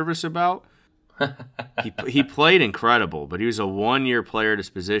I'm nervous about. He played incredible, but he was a one-year player at his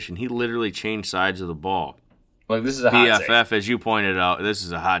position. He literally changed sides of the ball. Look, this is a hot take. PFF, as you pointed out, this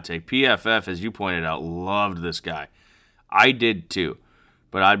is a hot take. PFF, as you pointed out, loved this guy. I did too,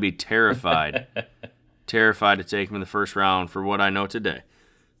 but I'd be terrified to take him in the first round for what I know today.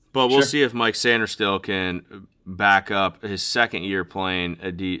 But we'll see if Mike Sanderstill can back up his second year playing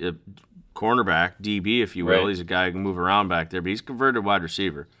a cornerback, DB, if you will. He's a guy who can move around back there, but he's converted wide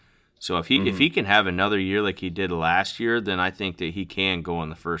receiver. So if he can have another year like he did last year, then I think that he can go in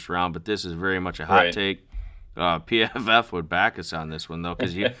the first round. But this is very much a hot take. PFF would back us on this one, though,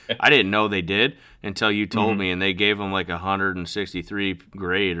 because I didn't know they did until you told me, and they gave him like 163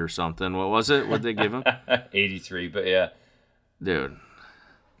 grade or something. What was it? What did they give him? 83, but yeah. Dude.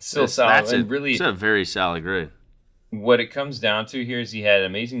 Still solid. It's a very solid grade. What it comes down to here is he had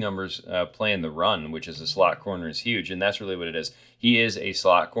amazing numbers playing the run, which is a slot corner is huge, and that's really what it is. He is a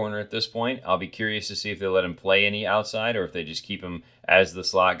slot corner at this point. I'll be curious to see if they let him play any outside or if they just keep him as the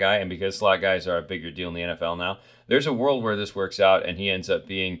slot guy. And because slot guys are a bigger deal in the NFL now, there's a world where this works out and he ends up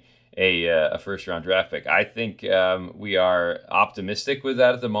being a first-round draft pick. I think we are optimistic with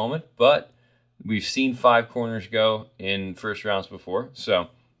that at the moment, but we've seen 5 corners go in first rounds before, so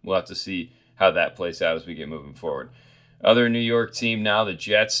we'll have to see how that plays out as we get moving forward. Other New York team now, the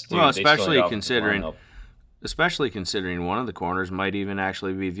Jets. Dude, especially considering one of the corners might even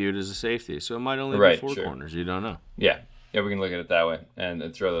actually be viewed as a safety, so it might only be 4 corners. You don't know. Yeah, we can look at it that way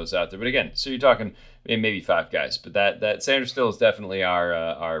and throw those out there. But again, so you're talking maybe 5 guys, but that Sanderstill is definitely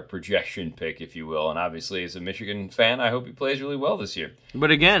our projection pick, if you will. And obviously, as a Michigan fan, I hope he plays really well this year.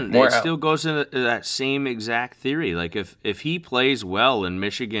 But again, it still goes into that same exact theory. Like if he plays well and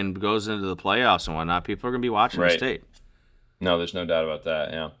Michigan goes into the playoffs and whatnot, people are going to be watching his tape. No, there's no doubt about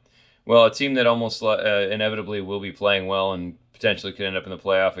that. Yeah. Well, a team that almost inevitably will be playing well and potentially could end up in the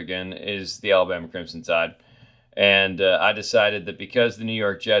playoff again is the Alabama Crimson Tide. And I decided that because the New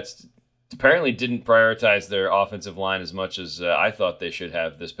York Jets apparently didn't prioritize their offensive line as much as I thought they should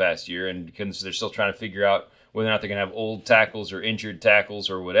have this past year, and because they're still trying to figure out whether or not they're going to have old tackles or injured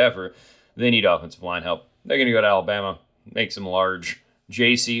tackles or whatever, they need offensive line help. They're going to go to Alabama, make some large.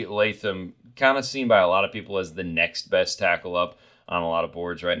 J.C. Latham, kind of seen by a lot of people as the next best tackle up on a lot of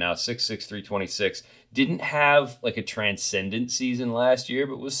boards right now. 6'6", 326. Didn't have like a transcendent season last year,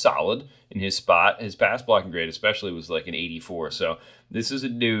 but was solid in his spot. His pass blocking grade especially was like an 84. So this is a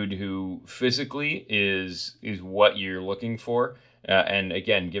dude who physically is what you're looking for. And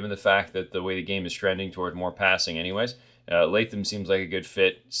again, given the fact that the way the game is trending toward more passing anyways, Latham seems like a good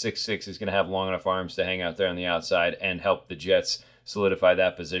fit. 6'6" is going to have long enough arms to hang out there on the outside and help the Jets solidify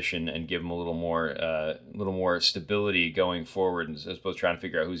that position and give him a little more stability going forward, as opposed to trying to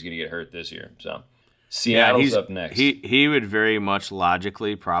figure out who's going to get hurt this year. So Seattle's up next. He would very much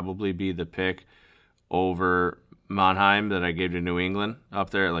logically probably be the pick over Monheim that I gave to New England up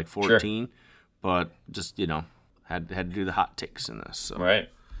there at like 14, but just had to do the hot takes in this. So. Right.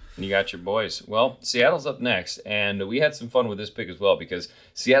 You got your boys. Well, Seattle's up next, and we had some fun with this pick as well because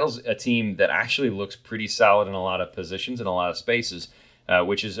Seattle's a team that actually looks pretty solid in a lot of positions and a lot of spaces,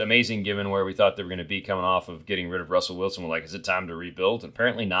 which is amazing given where we thought they were going to be coming off of getting rid of Russell Wilson. We're like, is it time to rebuild? And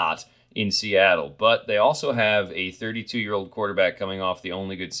apparently not in Seattle. But they also have a 32-year-old quarterback coming off the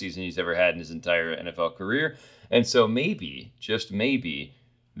only good season he's ever had in his entire NFL career. And so maybe, just maybe,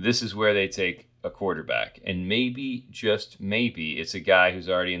 this is where they take a quarterback, and maybe, just maybe, it's a guy who's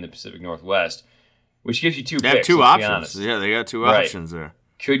already in the Pacific Northwest, which gives you 2 picks. They have 2 options. Yeah, they got 2 options there.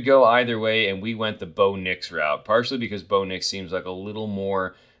 Could go either way, and we went the Bo Nix route, partially because Bo Nix seems like a little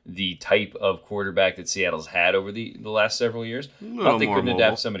more the type of quarterback that Seattle's had over the last several years. Not they couldn't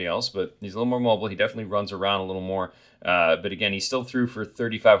adapt somebody else, but he's a little more mobile. He definitely runs around a little more. But again, he still threw for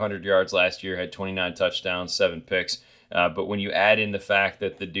 3,500 yards last year, had 29 touchdowns, 7 picks. But when you add in the fact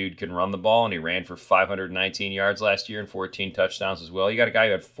that the dude can run the ball and he ran for 519 yards last year and 14 touchdowns as well, you got a guy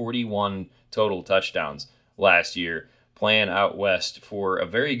who had 41 total touchdowns last year playing out west for a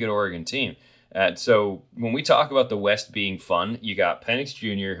very good Oregon team. So when we talk about the West being fun, you got Penix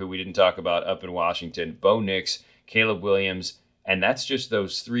Jr., who we didn't talk about up in Washington, Bo Nix, Caleb Williams, and that's just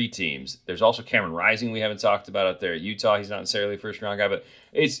those three teams. There's also Cameron Rising we haven't talked about out there at Utah. He's not necessarily a first-round guy, but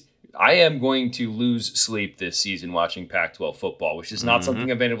I am going to lose sleep this season watching Pac-12 football, which is not something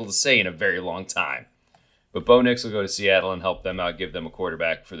I've been able to say in a very long time. But Bo Nix will go to Seattle and help them out, give them a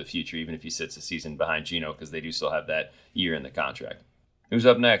quarterback for the future, even if he sits a season behind Geno, because they do still have that year in the contract. Who's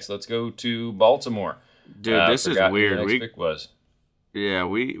up next? Let's go to Baltimore. Dude, this is weird. Who the next pick was. Yeah,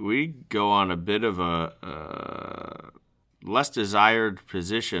 we go on a bit of a less desired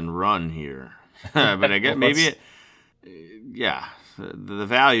position run here. But I guess maybe the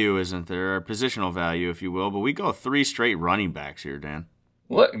value isn't there, or positional value, if you will. But we go 3 straight running backs here, Dan.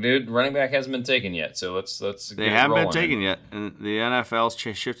 Look, dude, running back hasn't been taken yet, so let's They haven't been taken yet, and the NFL's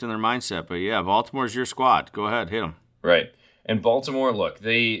shifting their mindset. But yeah, Baltimore's your squad. Go ahead, hit them. Right. And Baltimore, look,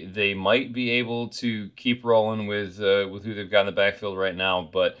 they might be able to keep rolling with who they've got in the backfield right now,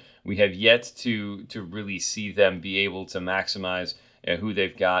 but we have yet to really see them be able to maximize who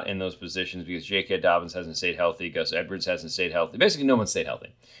they've got in those positions, because J.K. Dobbins hasn't stayed healthy, Gus Edwards hasn't stayed healthy. Basically, no one's stayed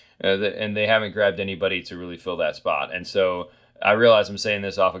healthy, and they haven't grabbed anybody to really fill that spot. And so I realize I'm saying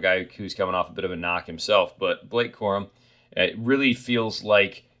this off a guy who's coming off a bit of a knock himself, but Blake Corum, it really feels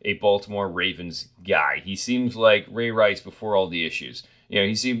like a Baltimore Ravens guy. He seems like Ray Rice before all the issues.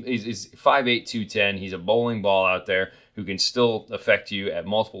 He's 5'8", 210. He's a bowling ball out there who can still affect you at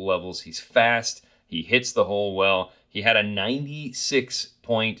multiple levels. He's fast. He hits the hole well. He had a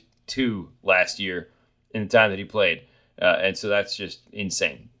 96.2 last year in the time that he played. And so that's just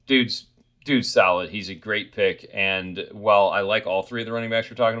insane. Dude's solid. He's a great pick. And while I like all 3 of the running backs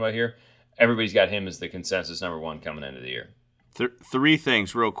we're talking about here, everybody's got him as the consensus number 1 coming into the year. 3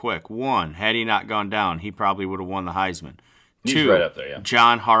 things real quick. 1, had he not gone down, he probably would have won the Heisman. He's 2, right up there, yeah.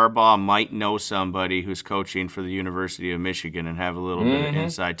 John Harbaugh might know somebody who's coaching for the University of Michigan and have a little bit of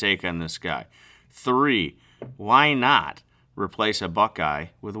inside take on this guy. 3, why not replace a Buckeye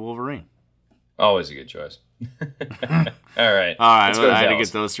with a Wolverine? Always a good choice. All right. I had to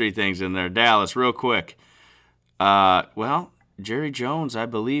get those 3 things in there. Dallas, real quick. Jerry Jones, I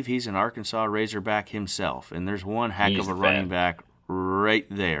believe he's an Arkansas Razorback himself, and there's one heck of a running back right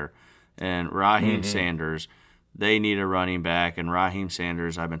there. And Raheem Sanders, they need a running back, and Raheem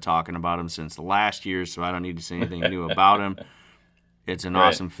Sanders, I've been talking about him since last year, so I don't need to say anything new about him. It's an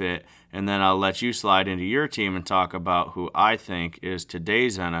awesome fit. And then I'll let you slide into your team and talk about who I think is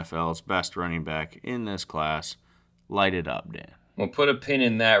today's NFL's best running back in this class. Light it up, Dan. We'll put a pin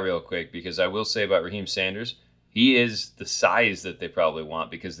in that real quick, because I will say about Raheem Sanders, he is the size that they probably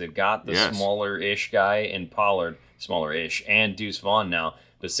want, because they've got the smaller-ish guy in Pollard, smaller-ish, and Deuce Vaughn now.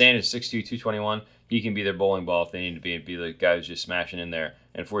 But Sanders, 6'2", 221, he can be their bowling ball if they need to be the guy who's just smashing in there.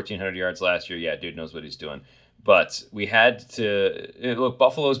 And 1,400 yards last year, yeah, dude knows what he's doing. But we had to look.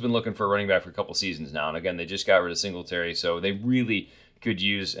 Buffalo's been looking for a running back for a couple seasons now, and again, they just got rid of Singletary, so they really could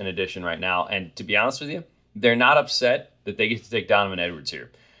use an addition right now. And to be honest with you, they're not upset that they get to take Donovan Edwards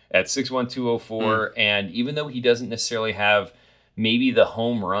here at 6'1", 204, and even though he doesn't necessarily have maybe the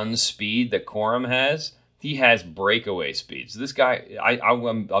home run speed that Corum has, he has breakaway speed. So this guy,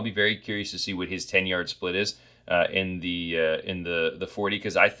 I'll be very curious to see what his 10-yard split is in the 40,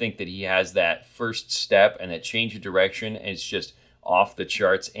 because I think that he has that first step and that change of direction, and it's just off the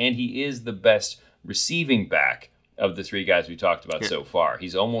charts. And he is the best receiving back of the 3 guys we talked about so far.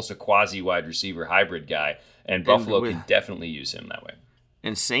 He's almost a quasi-wide receiver hybrid guy, and Buffalo can definitely use him that way.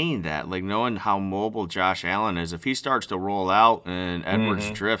 And saying that, like knowing how mobile Josh Allen is, if he starts to roll out and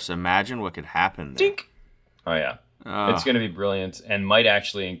Edwards drifts, imagine what could happen there. Dink. Oh, yeah. It's going to be brilliant, and might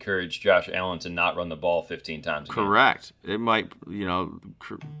actually encourage Josh Allen to not run the ball 15 times again. Correct. It might,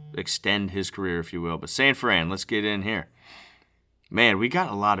 extend his career, if you will. But San Fran, let's get in here. Man, we got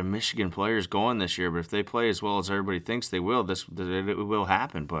a lot of Michigan players going this year, but if they play as well as everybody thinks they will, it will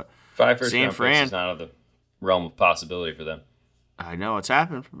happen. But 5 first-round picks is not out of the realm of possibility for them. I know it's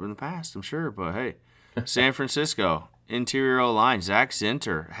happened in the past, I'm sure, but hey, San Francisco, interior O-line, Zach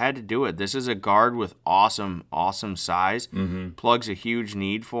Zinter had to do it. This is a guard with awesome size, plugs a huge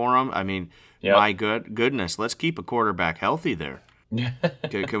need for him. I mean, my goodness, let's keep a quarterback healthy there.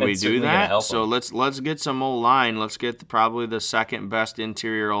 Can we do that? So let's get some O-line. Let's get probably the second best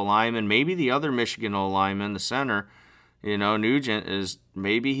interior O-lineman, maybe the other Michigan O-lineman, the center. Nugent is,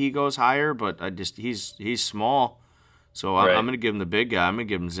 maybe he goes higher, but he's small. So I'm going to give him the big guy. I'm going to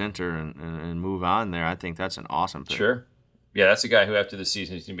give him Zinter and move on there. I think that's an awesome pick. Sure. Yeah, that's a guy who after the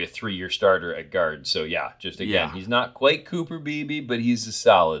season he's going to be a 3-year starter at guard. So, yeah, just again, he's not quite Cooper Beebe, but he's a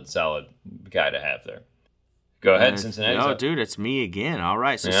solid guy to have there. Go ahead, Cincinnati. No, dude, it's me again. All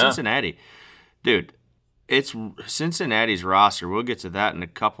right, so Cincinnati. Dude, it's Cincinnati's roster. We'll get to that in a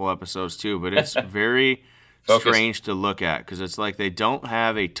couple episodes too, but it's very strange to look at because it's like they don't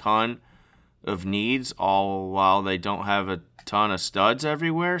have a ton of needs all while they don't have a ton of studs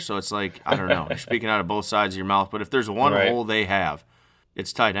everywhere. So it's like, I don't know. You're speaking out of both sides of your mouth, but if there's one hole they have,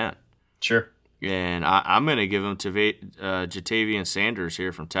 it's tight end. Sure. And I'm going to give him to Jatavian Sanders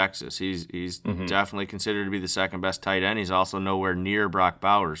here from Texas. He's definitely considered to be the second best tight end. He's also nowhere near Brock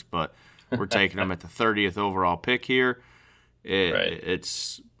Bowers, but we're taking him at the 30th overall pick here.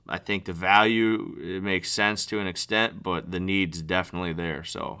 It's I think the value, it makes sense to an extent, but the need's definitely there.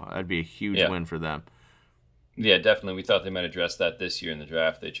 So that'd be a huge win for them. Yeah, definitely. We thought they might address that this year in the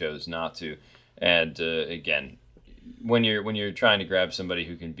draft. They chose not to. And again, when you're trying to grab somebody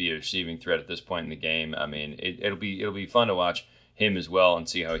who can be a receiving threat at this point in the game, I mean, it'll be fun to watch him as well and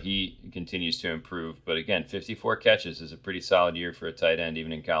see how he continues to improve. But again, 54 catches is a pretty solid year for a tight end,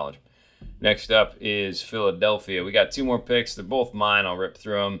 even in college. Next up is Philadelphia. We got 2 more picks. They're both mine. I'll rip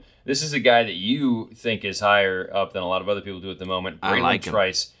through them. This is a guy that you think is higher up than a lot of other people do at the moment. I like him.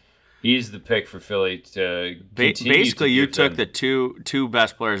 Trice. He's the pick for Philly to continue. Basically, you took the two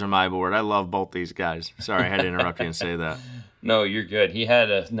best players on my board. I love both these guys. Sorry, I had to interrupt you and say that. No, you're good. He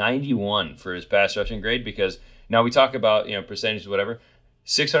had a 91 for his pass rushing grade because now we talk about percentages, whatever.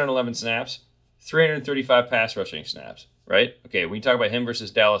 611 snaps, 335 pass rushing snaps. Right? Okay, when you talk about him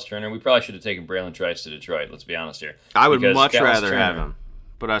versus Dallas Turner, we probably should have taken Braylon Trice to Detroit. Let's be honest here. I would much rather have him,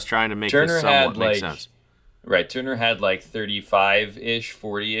 but I was trying to make this somewhat make sense. Right, Turner had like 35-ish,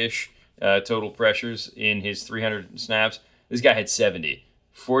 40-ish total pressures in his 300 snaps. This guy had 70,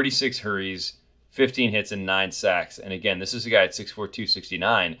 46 hurries, 15 hits, and 9 sacks. And again, this is a guy at 6'4",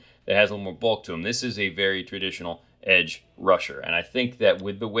 269 that has a little more bulk to him. This is a very traditional edge rusher. And I think that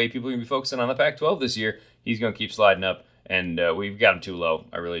with the way people are going to be focusing on the Pac-12 this year, he's going to keep sliding up. And we've got him too low.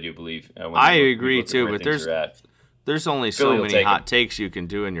 I really do believe. I agree too, but there's only so many hot takes you can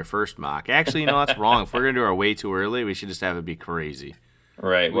do in your first mock. Actually, that's wrong. If we're gonna do our way too early, we should just have it be crazy.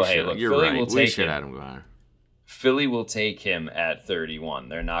 Right. Well, hey, look, you're Philly right. will take we should have him go higher. Philly will take him at 31.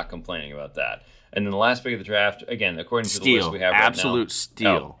 They're not complaining about that. And then the last pick of the draft, again, according to the list we have right now, absolute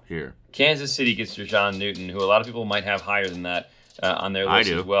steal here. Kansas City gets Rashawn Newton, who a lot of people might have higher than that on their list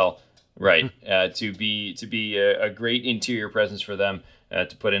as well. Right, to be a great interior presence for them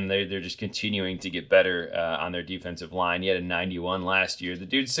to put in there. They're just continuing to get better on their defensive line. He had a 91 last year. The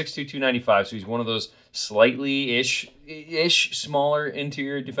dude's 6'2", 295, so he's one of those slightly-ish smaller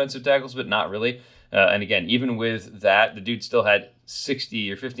interior defensive tackles, but not really. And again, even with that, the dude still had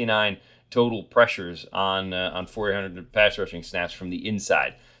 60 or 59 total pressures on 400 pass rushing snaps from the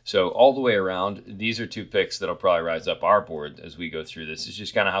inside. So all the way around, these are 2 picks that'll probably rise up our board as we go through this. It's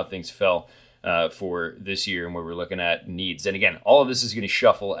just kind of how things fell for this year and where we're looking at needs. And again, all of this is going to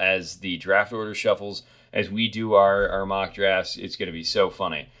shuffle as the draft order shuffles. As we do our mock drafts, it's going to be so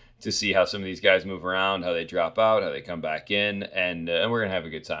funny to see how some of these guys move around, how they drop out, how they come back in, and we're going to have a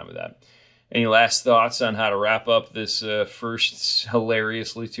good time with that. Any last thoughts on how to wrap up this first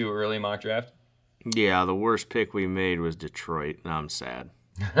hilariously too early mock draft? Yeah, the worst pick we made was Detroit, and I'm sad.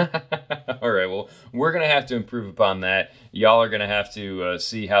 All right, well, we're going to have to improve upon that. Y'all are going to have to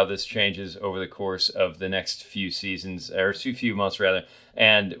see how this changes over the course of the next few seasons, or few months rather.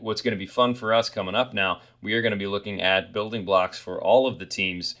 And what's going to be fun for us coming up now, we are going to be looking at building blocks for all of the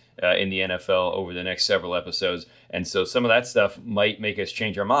teams in the NFL over the next several episodes. And so some of that stuff might make us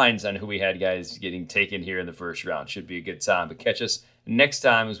change our minds on who we had guys getting taken here in the first round. Should be a good time. But catch us next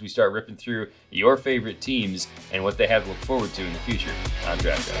time as we start ripping through your favorite teams and what they have to look forward to in the future on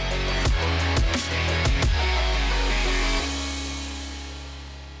Draft Guide.